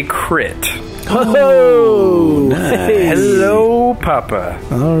is a crit. Oh, nice. Hello, Papa.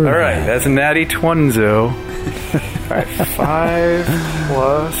 All right, that's a natty twinzo. All right, 5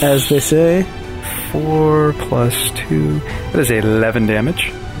 plus... As they say. 4 plus 2. That is 11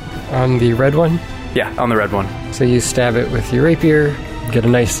 damage. On the red one? Yeah, on the red one. So you stab it with your rapier, get a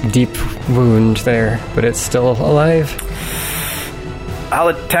nice deep wound there, but it's still alive. I'll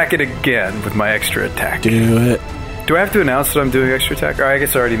attack it again with my extra attack. Do it. Do I have to announce that I'm doing extra attack? Or I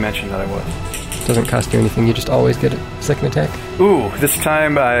guess I already mentioned that I was. Doesn't cost you anything, you just always get a second attack. Ooh, this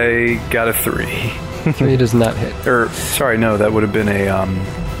time I got a 3. 3 does not hit. Sorry, no, that would have been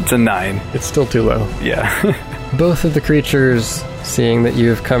it's a 9. It's still too low. Yeah. Both of the creatures, seeing that you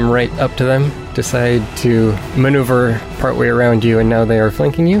have come right up to them, decide to maneuver partway around you, and now they are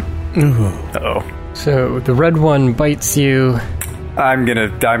flanking you. Uh-oh. So the red one bites you. I'm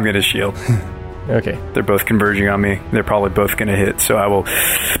gonna shield. Okay. They're both converging on me. They're probably both gonna hit, so I will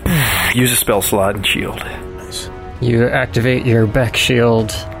use a spell slot and shield. Nice. You activate your back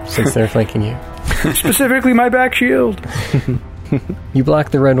shield since they're flanking you. Specifically my back shield. You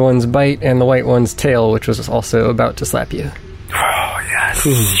block the red one's bite and the white one's tail, which was also about to slap you. Oh, yes.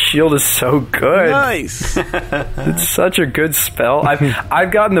 Shield is so good. Nice. It's such a good spell.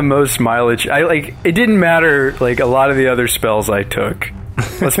 I've gotten the most mileage. It didn't matter like a lot of the other spells I took.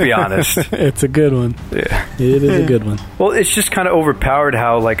 Let's be honest. It's a good one. Yeah. It is a good one. Well, it's just kind of overpowered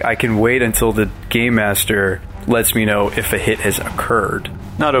how like I can wait until the game master lets me know if a hit has occurred.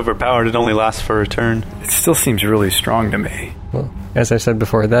 Not overpowered, it only lasts for a turn. It still seems really strong to me. Well, as I said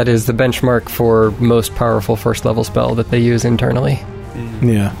before, that is the benchmark for most powerful first level spell that they use internally.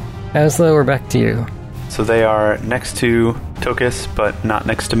 Yeah. Azlo, we're back to you. So they are next to Tokas, but not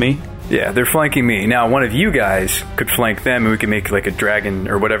next to me. Yeah, they're flanking me. Now, one of you guys could flank them, and we could make like a dragon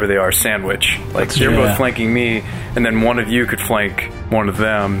or whatever they are sandwich. Like they're both flanking me, and then one of you could flank one of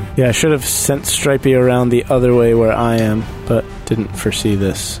them. Yeah, I should have sent Stripey around the other way where I am, but didn't foresee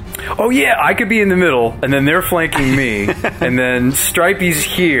this. Oh yeah, I could be in the middle, and then they're flanking me, and then Stripey's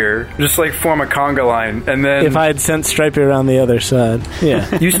here, just like form a conga line, and then if I had sent Stripey around the other side,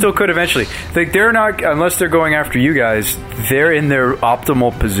 yeah, you still could eventually. Like they're not, unless they're going after you guys. They're in their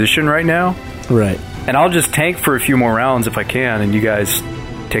optimal position right now, right? And I'll just tank for a few more rounds if I can, and you guys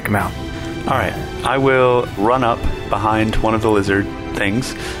take them out. All right, I will run up behind one of the lizard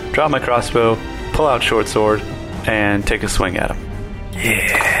things, drop my crossbow, pull out short sword, and take a swing at him.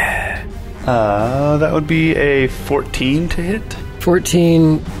 Yeah. That would be a 14 to hit.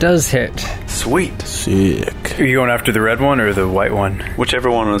 14 does hit. Sweet. Sick. Are you going after the red one or the white one? Whichever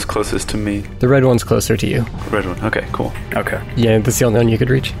one was closest to me. The red one's closer to you. Red one. Okay, cool. Okay. Yeah, that's the only one you could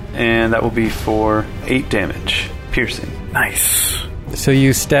reach. And that will be for 8 damage. Piercing. Nice. So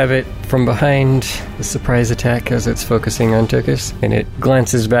you stab it from behind, the surprise attack as it's focusing on Tokas, and it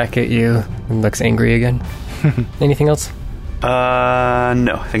glances back at you and looks angry again. Anything else? No,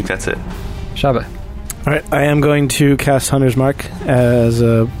 I think that's it. Shabba. Alright, I am going to cast Hunter's Mark as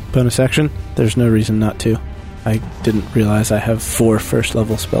a bonus action. There's no reason not to. I didn't realize I have 4 first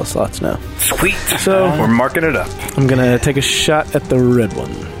level spell slots now. Sweet. So we're marking it up. I'm going to take a shot at the red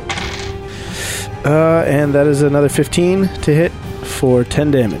one. And that is another 15 to hit for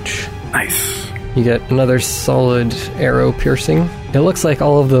 10 damage. Nice. You get another solid arrow piercing. It looks like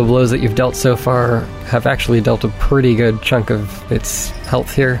all of the blows that you've dealt so far have actually dealt a pretty good chunk of its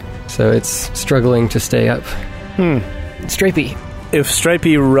health here, so it's struggling to stay up. Stripey. If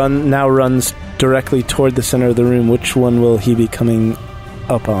Stripey now runs directly toward the center of the room, which one will he be coming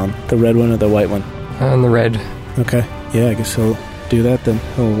up on? The red one or the white one? On the red. Okay. Yeah, I guess he'll do that then.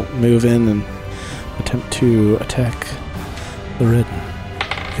 He'll move in and attempt to attack the red one.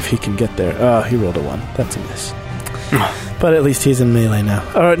 If he can get there. Oh, he rolled a 1. That's a miss. But at least he's in melee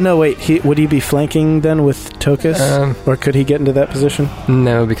now. No, wait. Would he be flanking then with Tokas? Or could he get into that position?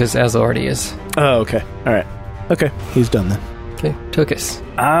 No, because Azlo already is. Oh, okay. All right. Okay, he's done then. Okay, Tokas.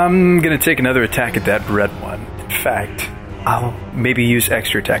 I'm going to take another attack at that red one. In fact, I'll maybe use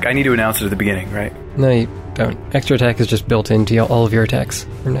extra attack. I need to announce it at the beginning, right? No, you don't. Extra attack is just built into all of your attacks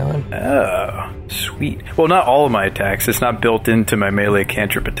from now on. Oh, sweet. Well, not all of my attacks. It's not built into my melee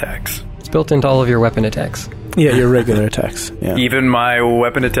cantrip attacks. It's built into all of your weapon attacks. Yeah, your regular attacks. Yeah. Even my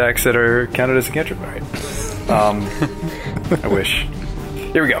weapon attacks that are counted as a cantrip. All right. I wish.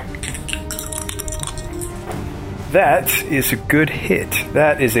 Here we go. That is a good hit.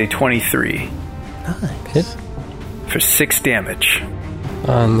 That is a 23. Nice. Hit? For 6 damage.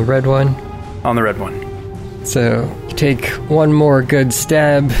 On the red one. On the red one. So you take one more good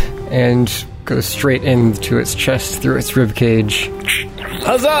stab and go straight into its chest through its ribcage.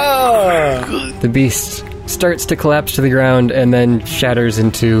 Huzzah! The beast starts to collapse to the ground and then shatters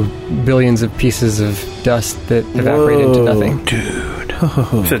into billions of pieces of dust that evaporate into nothing. Dude.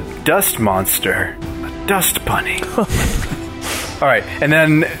 It's a dust monster. A dust bunny. Alright, and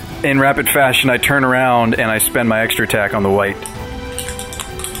then in rapid fashion I turn around and I spend my extra attack on the white.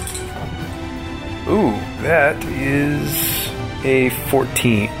 Ooh, that is a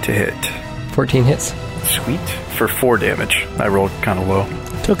 14 to hit. 14 hits. Sweet. For 4 damage. I rolled kind of low.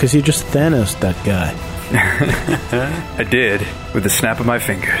 Tokas, you just Thanos that guy. I did. With the snap of my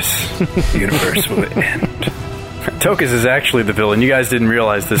fingers. The universe will end. Tokas is actually the villain. You guys didn't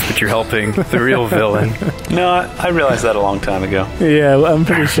realize this, but you're helping the real villain. No, I realized that a long time ago. Yeah, well, I'm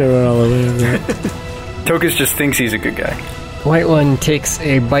pretty sure we're all aware of that. Tokas just thinks he's a good guy. White one takes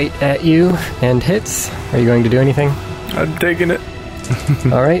a bite at you and hits. Are you going to do anything? I'm taking it.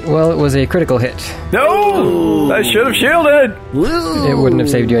 Alright, well, it was a critical hit. No! I should have shielded! It wouldn't have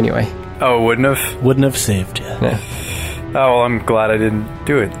saved you anyway. Oh, wouldn't have? Wouldn't have saved you. No. Oh, well, I'm glad I didn't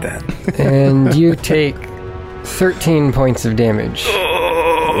do it then. And you take 13 points of damage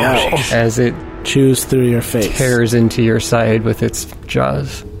as it chews through your face. Tears into your side with its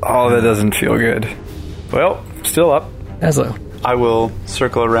jaws. Oh, that doesn't feel good. Well, still up. Azlo. I will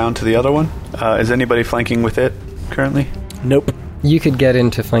circle around to the other one. Is anybody flanking with it currently? Nope. You could get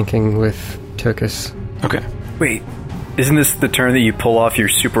into flanking with Tokas. Okay. Wait, isn't this the turn that you pull off your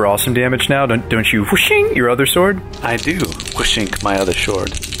super awesome damage now? Don't you whooshing your other sword? I do. Whooshink my other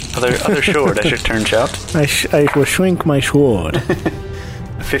sword. Other sword, I should turn shout. I will shrink my sword.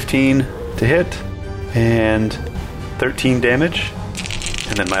 15 to hit, and 13 damage.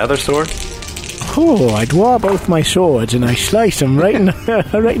 And then my other sword. Oh, I draw both my swords and I slice them right in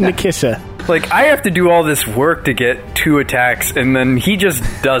the kisser. Like, I have to do all this work to get 2 attacks, and then he just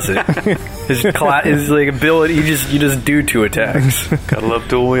does it. His like ability, you just do 2 attacks. Gotta love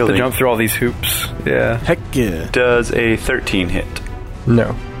dual wielding. To jump through all these hoops. Yeah. Heck yeah. Does a 13 hit?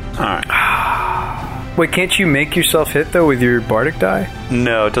 No. Alright. Wait, can't you make yourself hit, though, with your bardic die?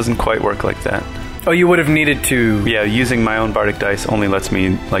 No, it doesn't quite work like that. Oh, you would have needed to... Yeah, using my own bardic dice only lets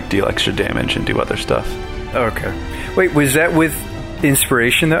me like deal extra damage and do other stuff. Okay. Wait, was that with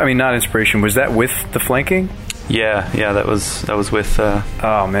inspiration, though? I mean, not inspiration. Was that with the flanking? Yeah, that was with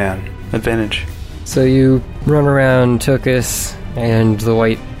oh, man. advantage. So you run around Tokas and the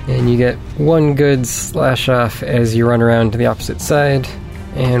white, and you get 1 good slash off as you run around to the opposite side,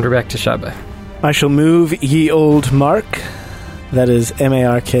 and we're back to Shabba. I shall move ye old mark. That is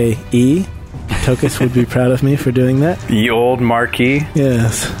Marke. Tokas would be proud of me for doing that. Ye old marquee.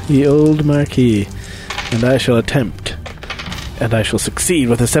 Yes, ye old marquee. And I shall attempt. And I shall succeed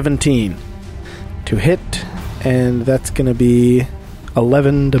with a 17 to hit. And that's going to be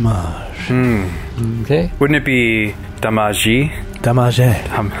 11 damage. Okay. Wouldn't it be damage? Damage.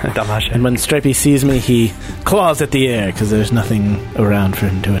 Damage. And when Stripey sees me, he claws at the air because there's nothing around for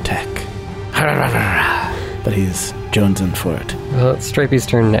him to attack. But he's jonesing for it. Well, it's Stripey's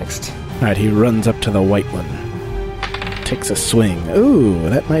turn next. Alright, he runs up to the white one. Takes a swing. Ooh,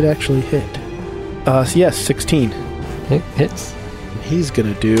 that might actually hit. Yes, 16. Okay, hits. He's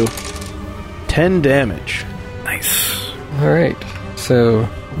gonna do 10 damage. Nice. Alright, so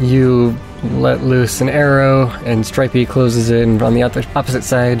you let loose an arrow, and Stripey closes in on the opposite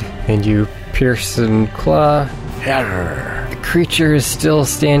side, and you pierce and claw. The creature is still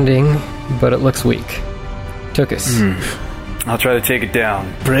standing, but it looks weak. Tokas. I'll try to take it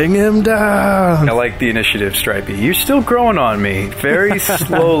down. Bring him down! I like the initiative, Stripey. You're still growing on me. Very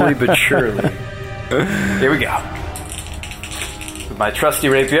slowly but surely. Here we go. With my trusty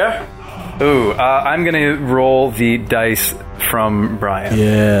rapier. Ooh, I'm going to roll the dice from Brian.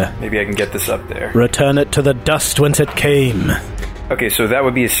 Yeah. Maybe I can get this up there. Return it to the dust whence it came. Okay, so that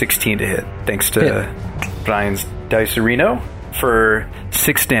would be a 16 to hit, thanks to Brian's Dicerino for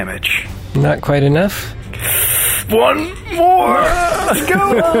 6 damage. Not quite enough. 1 more! Let's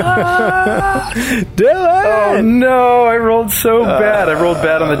go! Do it! Oh no, I rolled so bad. I rolled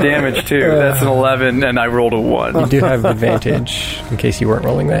bad on the damage too. That's an 11, and I rolled a 1. You do have advantage, in case you weren't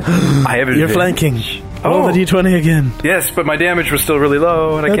rolling that. I have advantage. You're flanking. Roll the d20 again. Yes, but my damage was still really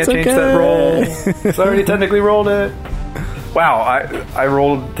low, and I That's can't change that roll. So I already technically rolled it. Wow, I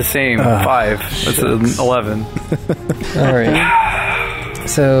rolled the same 5. That's an 11. Alright.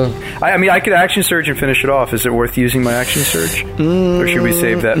 So, I mean, I could action surge and finish it off. Is it worth using my action surge? Or should we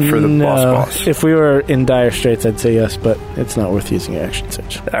save that for the boss? If we were in dire straits, I'd say yes, but it's not worth using your action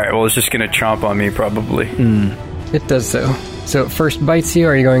surge. Alright, well, it's just going to chomp on me, probably. it does so. So it first bites you,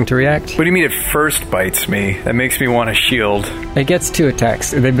 are you going to react? What do you mean it first bites me? That makes me want to shield. It gets 2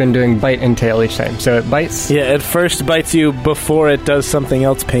 attacks. They've been doing bite and tail each time. So it bites. Yeah, it first bites you before it does something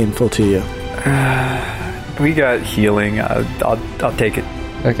else painful to you. We got healing. I'll take it.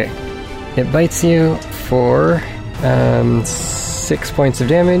 Okay. It bites you for 6 points of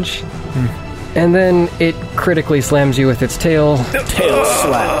damage. And then it critically slams you with its tail. Tail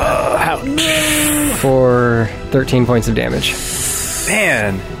slap. Ouch. For 13 points of damage.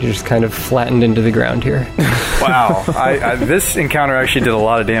 Man. You're just kind of flattened into the ground here. Wow. This encounter actually did a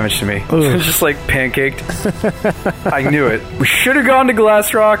lot of damage to me. It was just like pancaked. I knew it. We should have gone to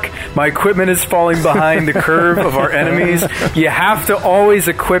Glass Rock. My equipment is falling behind the curve of our enemies. You have to always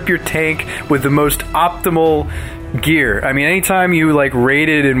equip your tank with the most optimal gear. I mean, anytime you like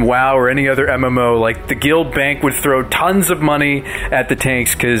raided in WoW or any other MMO, like the guild bank would throw tons of money at the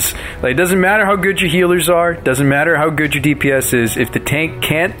tanks because like, it doesn't matter how good your healers are, doesn't matter how good your DPS is, if the tank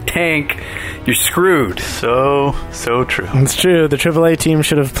can't tank, you're screwed. So true. It's true. The AAA team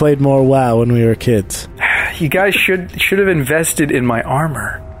should have played more WoW when we were kids. You guys should have invested in my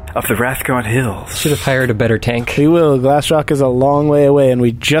armor of the Rathgone Hills. Should have hired a better tank. We will. Glassrock is a long way away, and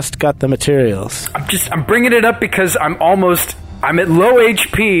we just got the materials. I'm bringing it up because I'm at low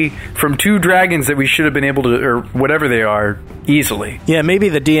HP from 2 dragons that we should have been able to, or whatever they are, easily. Yeah, maybe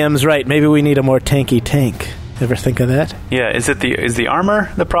the DM's right. Maybe we need a more tanky tank. Ever think of that? Yeah, is the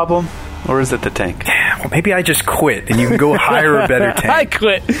armor the problem, or is it the tank? Well, maybe I just quit, and you can go hire a better tank. I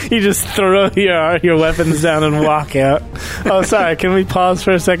quit. You just throw your weapons down and walk out. Oh, sorry. Can we pause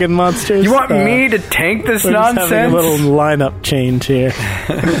for a second, monsters? You want me to tank this we're nonsense? Just having a little lineup change here.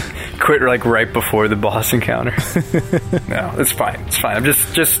 Quit like right before the boss encounter. No, it's fine. It's fine. I'm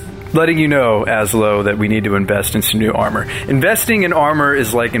just letting you know, Azlo, that we need to invest in some new armor. Investing in armor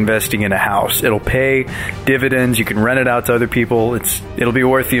is like investing in a house. It'll pay dividends. You can rent it out to other people. It'll be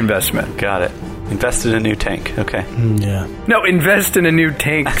worth the investment. Got it. Invest in a new tank. Okay. Yeah. No, invest in a new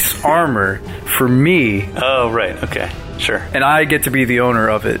tank's armor for me. Oh, right. Okay. Sure. And I get to be the owner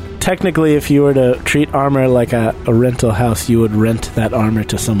of it. Technically, if you were to treat armor like a rental house, you would rent that armor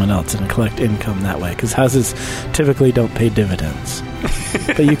to someone else and collect income that way, because houses typically don't pay dividends.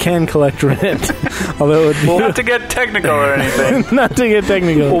 But you can collect rent, although it would be... Well, not to get technical or anything. Not to get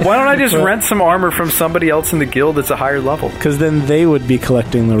technical. Well, why don't I just rent some armor from somebody else in the guild that's a higher level? Because then they would be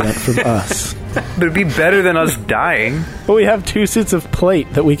collecting the rent from us. But it'd be better than us dying. But we have 2 suits of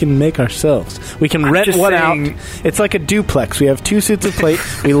plate that we can make ourselves. We can rent one out. It's like a duplex. We have 2 suits of plate.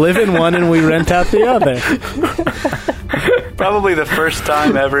 We live in one and we rent out the other. Probably the first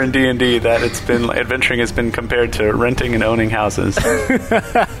time ever in D&D that adventuring has been compared to renting and owning houses.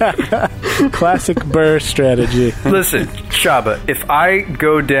 Classic Burr strategy. Listen, Shabba, if I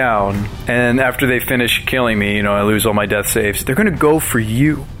go down and after they finish killing me, I lose all my death saves, they're going to go for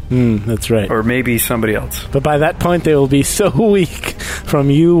you. That's right. Or maybe somebody else. But by that point, they will be so weak from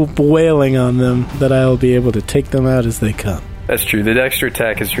you wailing on them that I will be able to take them out as they come. That's true. The extra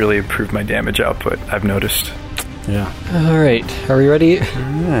attack has really improved my damage output, I've noticed. Yeah. All right. Are we ready?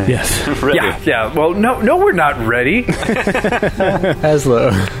 Right. Yes. Ready. Yeah. Well, no, we're not ready.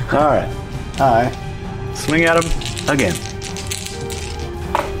 Azlo. All right. Hi. Swing at him again.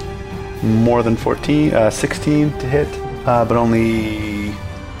 More than 16 to hit, but only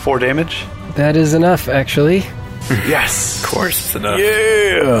 4 damage. That is enough, actually. Yes. Of course it's enough.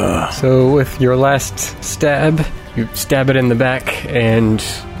 Yeah. So with your last stab, you stab it in the back and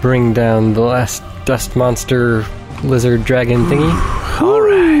bring down the last dust monster lizard dragon thingy. All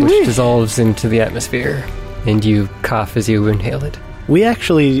right. Which dissolves into the atmosphere, and you cough as you inhale it. We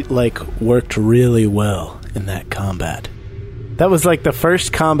actually, worked really well in that combat. That was the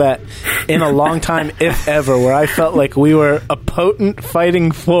first combat in a long time, if ever, where I felt like we were a potent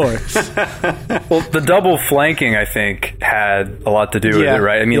fighting force. Well, the double flanking, I think, had a lot to do with it,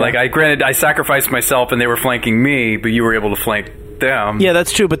 right? I mean, granted, I sacrificed myself and they were flanking me, but you were able to flank them. Yeah,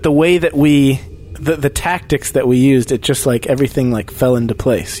 that's true, but the way that the tactics that we used, it just everything fell into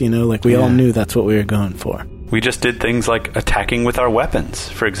place, we all knew that's what we were going for. We just did things like attacking with our weapons,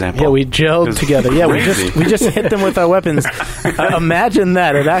 for example. Yeah, we gelled together. Yeah, we just hit them with our weapons. Imagine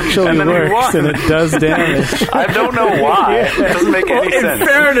that. It actually works and it does damage. I don't know why. It doesn't make any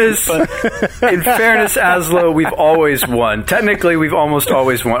sense. In fairness, Azlo, we've always won. Technically, we've almost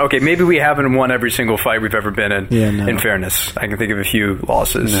always won. Okay, maybe we haven't won every single fight we've ever been in. Yeah, no. In fairness, I can think of a few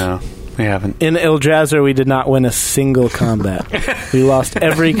losses. No, we haven't. In Eldrazi, we did not win a single combat. We lost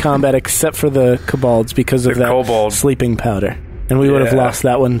every combat except for the kobolds because of that kobold sleeping powder. And we would have lost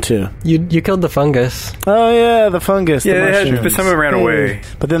that one too. You killed the fungus. Oh yeah, the fungus. Yeah, the but some of them ran away.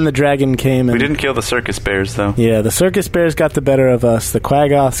 But then the dragon came and... We didn't kill the circus bears, though. Yeah, the circus bears got the better of us. The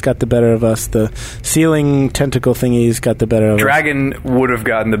quaggoths got the better of us. The ceiling tentacle thingies got the better of us. Dragon would have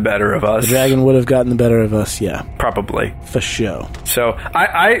gotten the better of us. The dragon would have gotten the better of us, yeah. Probably. For sure. So,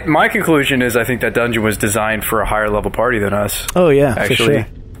 my conclusion is I think that dungeon was designed for a higher level party than us. Oh yeah, actually. for sure.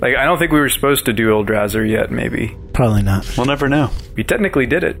 I don't think we were supposed to do Eldrazi yet, maybe. Probably not. We'll never know. We technically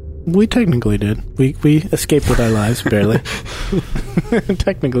did it. We technically did. We escaped with our lives, barely.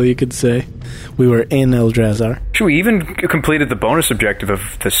 Technically, you could say. We were in Eldrazi. Actually, we even completed the bonus objective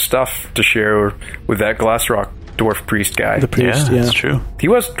of the stuff to share with that Glassrock dwarf priest guy. The priest, yeah. That's true. He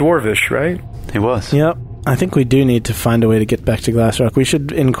was dwarvish, right? He was. Yep. I think we do need to find a way to get back to Glassrock. We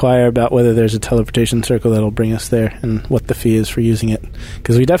should inquire about whether there's a teleportation circle that'll bring us there and what the fee is for using it.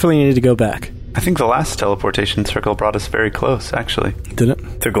 Because we definitely need to go back. I think the last teleportation circle brought us very close, actually. Did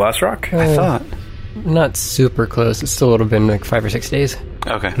it? To Glassrock? I thought. Not super close. It still would have been 5 or 6 days.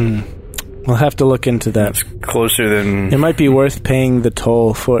 Okay. We'll have to look into that. It's closer than... It might be worth paying the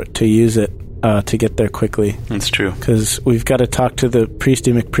toll to use it to get there quickly. That's true. Because we've got to talk to the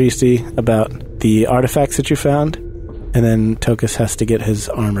Priesty McPriesty about the artifacts that you found, and then Tokas has to get his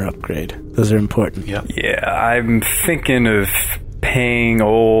armor upgrade. Those are important. Yep. Yeah, I'm thinking of paying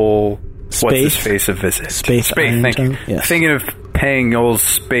old... Space? What's his face a visit? Space Iron thank Tongue? you. Yes. Thinking of paying old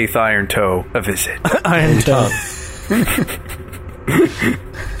Space Iron Toe a visit. Iron Tongue.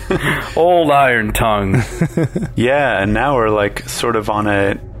 Old Iron Tongue. Yeah, and now we're like sort of on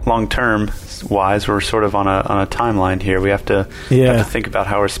a long-term wise, we're sort of on a timeline here. We have to think about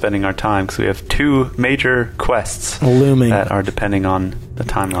how we're spending our time because we have 2 major quests looming that are depending on the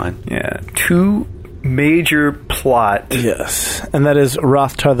timeline. Yeah, 2 major plot. Yes, and that is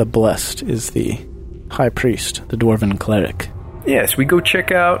Rothtar the Blessed is the high priest, the dwarven cleric. Yes, we go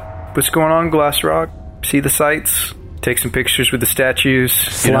check out what's going on in Glass Rock, see the sights, take some pictures with the statues.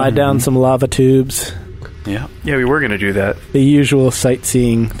 Slide down some lava tubes. Yeah. Yeah, we were going to do that. The usual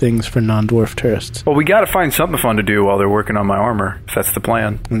sightseeing things for non-dwarf tourists. Well, we got to find something fun to do while they're working on my armor, if that's the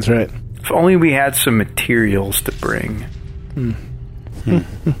plan. That's right. If only we had some materials to bring.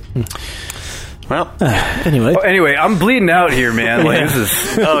 Well, anyway, I'm bleeding out here, man. Like,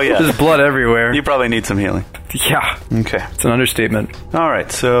 this is blood everywhere. You probably need some healing. Yeah. Okay. It's an understatement. All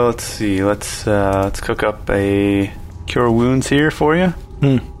right, so let's see. Let's cook up a cure wounds here for you.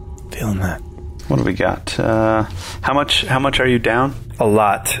 Feeling that. What do we got? How much are you down? A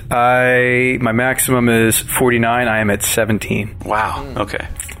lot. My maximum is 49. I am at 17. Wow. Okay.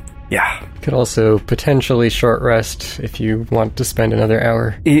 Yeah. Could also potentially short rest if you want to spend another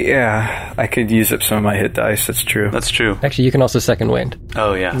hour. Yeah, I could use up some of my hit dice. That's true. That's true. Actually, you can also second wind.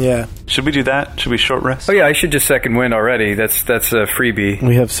 Oh, yeah. Yeah. Should we do that? Should we short rest? Oh, yeah, I should just second wind already. That's a freebie.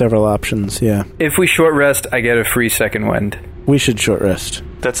 We have several options, yeah. If we short rest, I get a free second wind. We should short rest.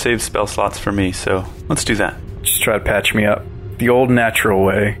 That saves spell slots for me, so let's do that. Just try to patch me up. The old natural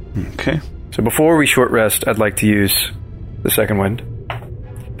way. Okay. So before we short rest, I'd like to use the second wind.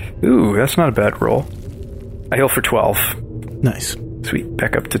 Ooh, that's not a bad roll. I heal for 12. Nice. Sweet.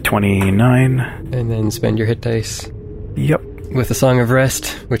 Back up to 29. And then spend your hit dice. Yep. With the Song of Rest,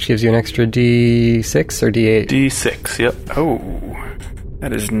 which gives you an extra D6 or D8? D6, yep. Oh,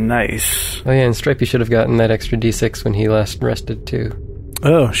 that is nice. Oh yeah, and Stripey should have gotten that extra D6 when he last rested too.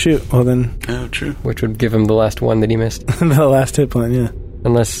 Oh, shoot. Well then... Oh, true. Which would give him the last one that he missed. The last hit point, yeah.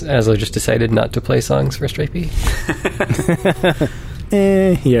 Unless Azlo just decided not to play songs for Stripey.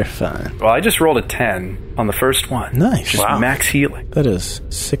 You're fine. Well, I just rolled a 10 on the first one. Nice. Just max healing. That is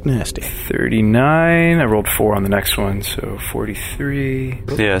sick nasty. 39. I rolled 4 on the next one, so 43.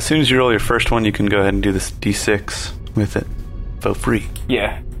 Yeah, as soon as you roll your first one, you can go ahead and do this D6 with it. Vote free.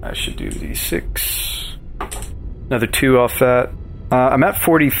 Yeah, I should do D6. Another 2 off that. I'm at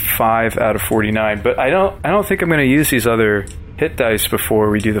 45 out of 49, but I don't think I'm going to use these other hit dice before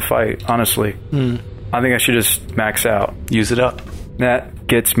we do the fight, honestly. I think I should just max out. Use it up. That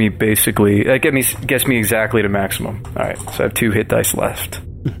gets me basically... That gets me exactly to maximum. Alright, so I have 2 hit dice left.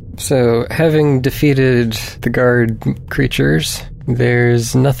 So, having defeated the guard creatures,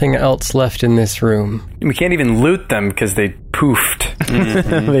 there's nothing else left in this room. We can't even loot them because they poofed.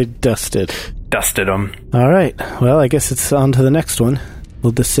 They dusted them. Alright, well, I guess it's on to the next one.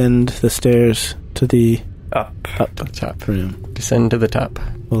 We'll descend the stairs to the... Up. Top room. Descend to the top.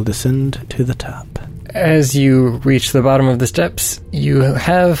 We'll descend to the top. As you reach the bottom of the steps, you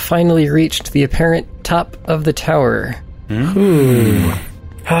have finally reached the apparent top of the tower. You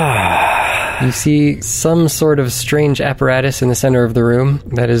see some sort of strange apparatus in the center of the room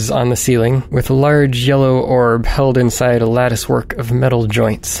that is on the ceiling, with a large yellow orb held inside a latticework of metal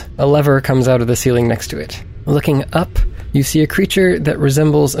joints. A lever comes out of the ceiling next to it. Looking up, you see a creature that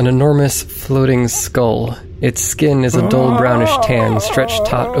resembles an enormous floating skull. Its skin is a dull brownish tan stretched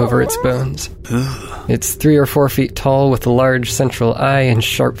taut over its bones. It's 3 or 4 feet tall with a large central eye and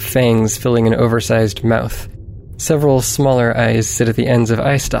sharp fangs filling an oversized mouth. Several smaller eyes sit at the ends of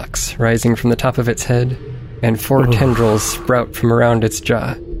eye stalks, rising from the top of its head, and 4 tendrils sprout from around its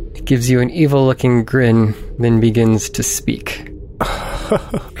jaw. It gives you an evil-looking grin, then begins to speak.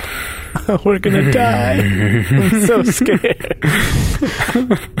 We're gonna die. I'm so scared.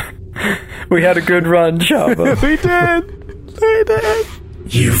 We had a good run, Shabba. We did.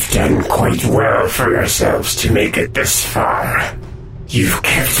 You've done quite well for yourselves to make it this far. You've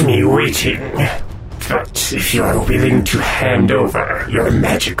kept me waiting. But if you are willing to hand over your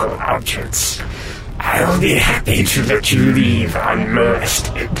magical objects, I'll be happy to let you leave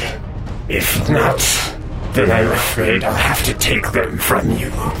unmolested. If not, then I'm afraid I'll have to take them from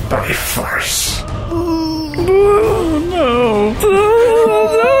you by force. Oh, no.